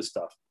gets taught this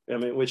stuff.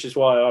 Which is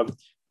why I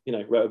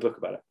wrote a book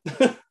about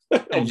it.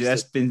 Andrew,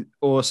 that's been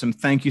awesome.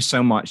 Thank you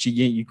so much.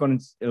 You've gone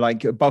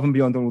like above and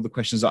beyond all the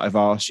questions that I've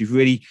asked. You've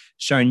really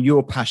shown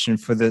your passion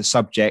for the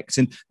subject,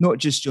 and not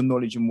just your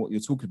knowledge and what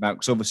you're talking about,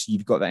 because obviously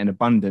you've got that in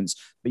abundance,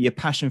 but your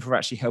passion for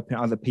actually helping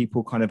other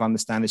people kind of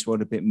understand this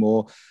world a bit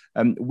more.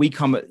 We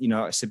come at,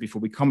 I said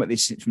before, we come at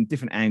this from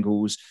different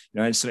angles,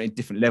 and sort of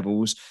different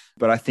levels,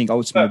 but I think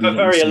ultimately but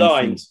very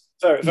aligned.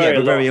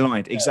 Very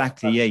aligned.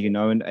 Exactly. Yeah.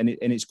 And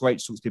it's great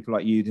to talk to people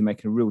like you. They're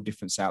making a real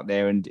difference out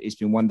there. And it's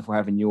been wonderful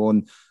having you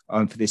on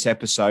for this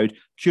episode.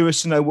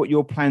 Curious to know what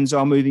your plans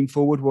are moving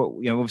forward. What,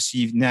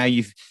 obviously you've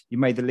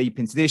made the leap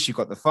into this. You've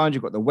got the fund,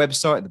 you've got the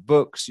website, the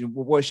books.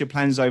 What's your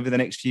plans over the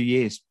next few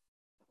years?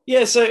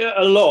 Yeah, so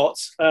a lot.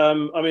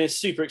 It's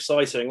super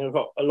exciting. I've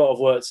got a lot of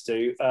work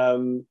to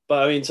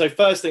do. So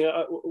first thing,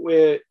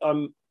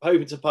 I'm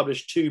hoping to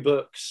publish 2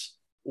 books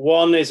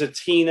One is a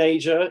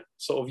teenager,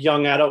 sort of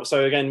young adult.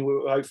 So again,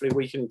 hopefully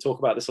we can talk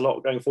about this a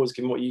lot going forward,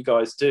 given what you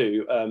guys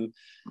do.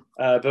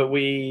 But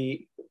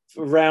we,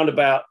 around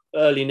about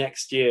early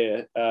next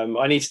year,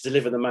 I need to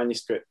deliver the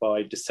manuscript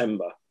by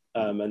December.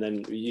 And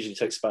then it usually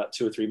takes about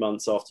 2 or 3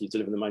 months after you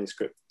deliver the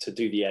manuscript to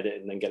do the edit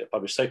and then get it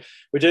published. So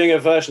we're doing a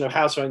version of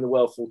How to Own the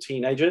World for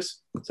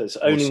Teenagers. So it's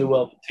Owning the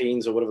World for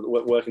Teens, or whatever the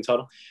working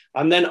title.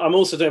 And then I'm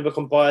also doing a book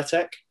on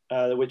biotech,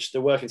 which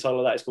the working title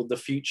of that is called The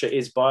Future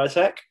is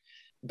Biotech,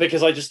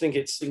 because I just think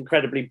it's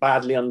incredibly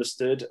badly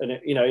understood. And,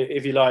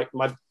 if you like,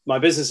 my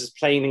business is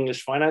plain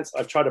English finance.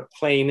 I've tried a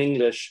plain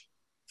English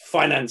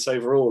finance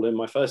overall in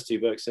my first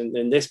 2 books. And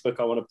in this book,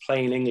 I want a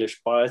plain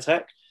English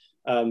biotech.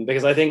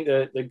 Because I think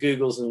the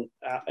Googles and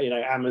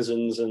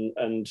Amazons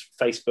and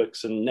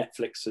Facebooks and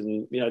Netflix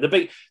and the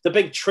big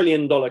 $1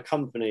 trillion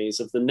companies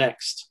of the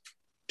next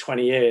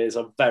 20 years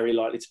are very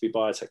likely to be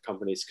biotech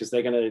companies, because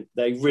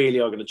they really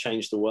are going to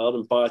change the world.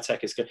 And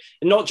biotech is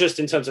not just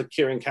in terms of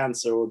curing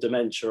cancer or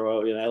dementia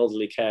or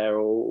elderly care or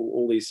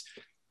all these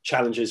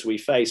challenges we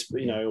face,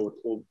 but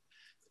or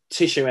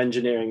tissue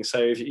engineering. So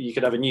if you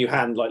could have a new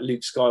hand like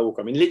Luke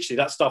Skywalker. I mean, literally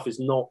that stuff is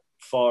not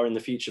far in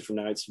the future from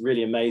now. It's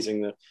really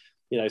amazing that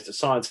the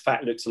science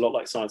fact looks a lot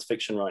like science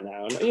fiction right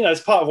now. And, it's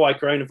part of why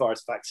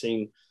coronavirus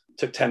vaccine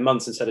took 10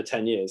 months instead of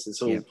 10 years.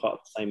 It's all part of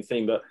the same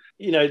thing. But,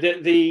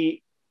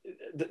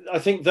 I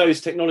think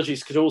those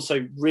technologies could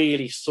also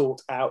really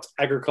sort out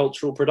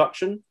agricultural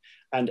production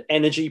and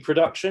energy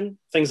production.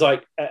 Things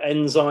like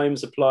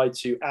enzymes applied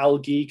to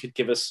algae could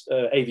give us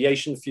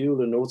aviation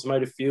fuel and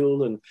automotive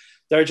fuel. And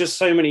there are just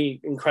so many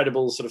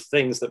incredible sort of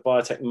things that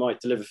biotech might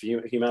deliver for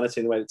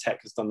humanity in the way that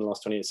tech has done in the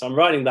last 20 years. So I'm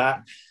writing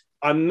that.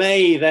 I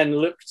may then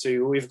look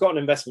to, we've got an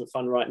investment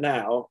fund right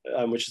now,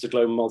 which is a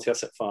global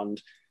multi-asset fund.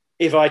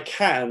 If I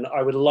can,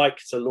 I would like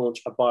to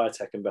launch a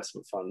biotech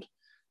investment fund.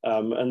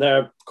 And there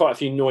are quite a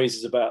few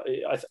noises about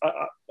it.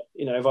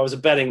 If I was a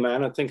betting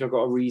man, I think I've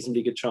got a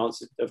reasonably good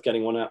chance of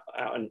getting one out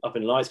and up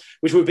in lights,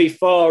 which would be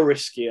far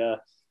riskier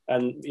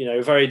and,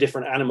 a very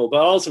different animal. But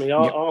ultimately,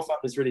 our fund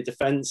is really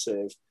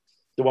defensive,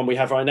 the one we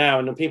have right now.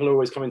 And people are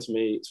always coming to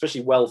me,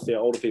 especially wealthier,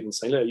 older people, and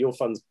saying, look, your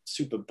fund's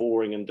super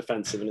boring and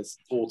defensive and it's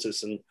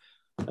tortoise. And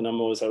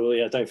I'm always like, well,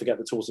 yeah, don't forget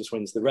the tortoise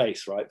wins the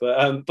race, right?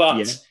 But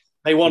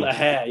they want a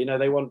hair,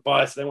 they want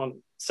bias, they want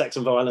sex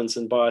and violence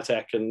and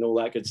biotech and all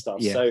that good stuff.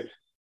 Yeah.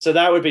 So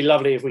that would be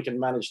lovely if we can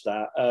manage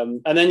that.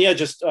 And then,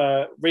 just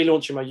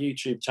relaunching my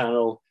YouTube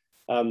channel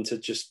to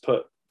just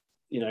put,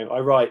 I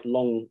write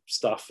long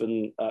stuff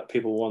and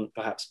people want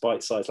perhaps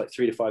bite-sized, like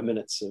 3 to 5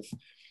 minutes of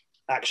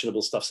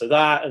actionable stuff. So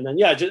that, and then,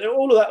 just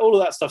all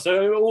of that stuff.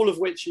 So all of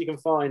which you can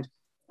find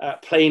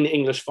at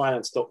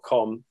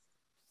plainenglishfinance.com.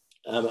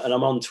 And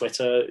I'm on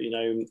Twitter,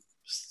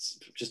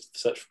 just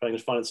search for Plain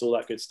English Finance, all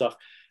that good stuff.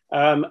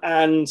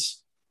 And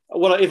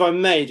if I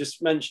may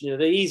just mention,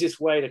 the easiest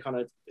way to kind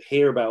of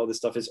hear about all this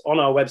stuff is on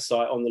our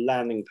website, on the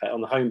landing page,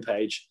 on the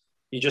homepage.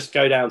 You just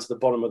go down to the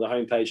bottom of the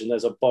homepage and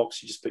there's a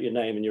box. You just put your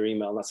name and your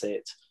email, and that's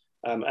it.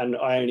 And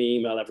I only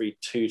email every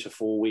 2 to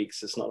 4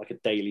 weeks. It's not like a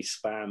daily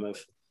spam of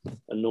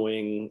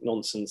annoying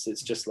nonsense.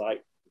 It's just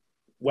like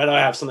when I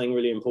have something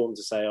really important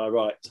to say, I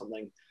write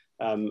something.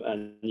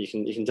 And you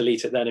can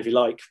delete it then if you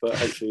like, but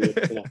hopefully,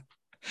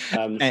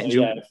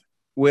 Andrew,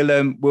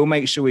 we'll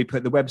make sure we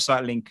put the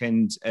website link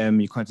and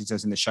your contact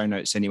details in the show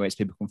notes anyway, so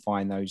people can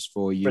find those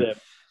for you. Brilliant.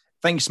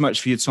 Thanks so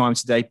much for your time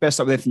today. Best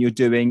luck with everything you're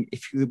doing.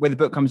 When the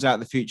book comes out,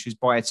 The Future is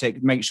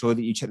Biotech, make sure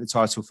that you check the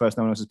title first.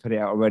 No one else has put it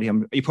out already.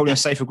 You're probably on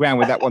safer ground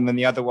with that one than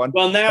the other one.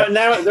 Well, now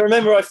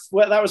remember,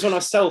 that was when I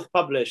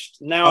self-published.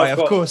 Now I've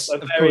got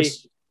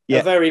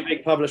a very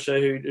big publisher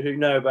who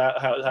know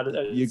about how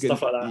to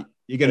stuff like that.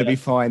 You're going to be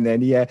fine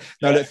then. Yeah.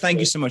 No, look, thank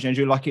you so much,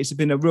 Andrew. It's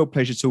been a real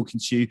pleasure talking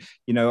to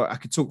you. I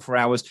could talk for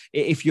hours.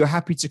 If you're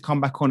happy to come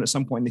back on at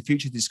some point in the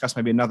future to discuss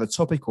maybe another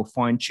topic or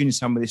fine tune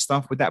some of this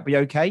stuff, would that be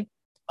okay?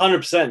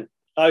 100%.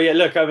 Oh yeah.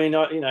 Look, I mean,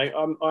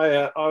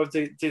 I'll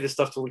do this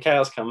stuff till the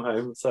cows come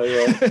home. So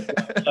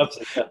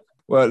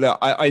Well, look,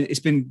 it's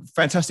been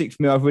fantastic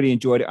for me. I've really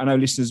enjoyed it. I know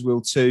listeners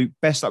will too.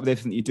 Best luck with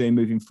everything that you're doing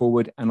moving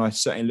forward. And I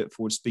certainly look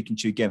forward to speaking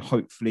to you again,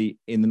 hopefully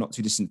in the not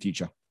too distant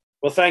future.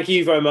 Well, thank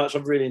you very much.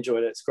 I've really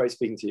enjoyed it. It's great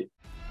speaking to you.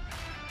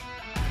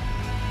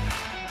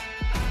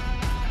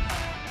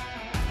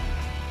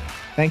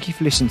 Thank you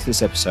for listening to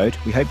this episode.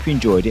 We hope you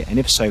enjoyed it. And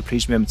if so,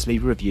 please remember to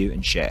leave a review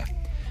and share.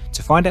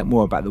 To find out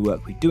more about the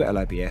work we do at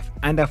LIBF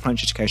and our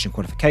financial education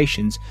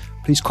qualifications,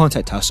 please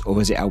contact us or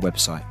visit our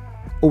website.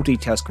 All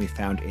details can be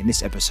found in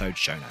this episode's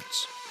show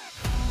notes.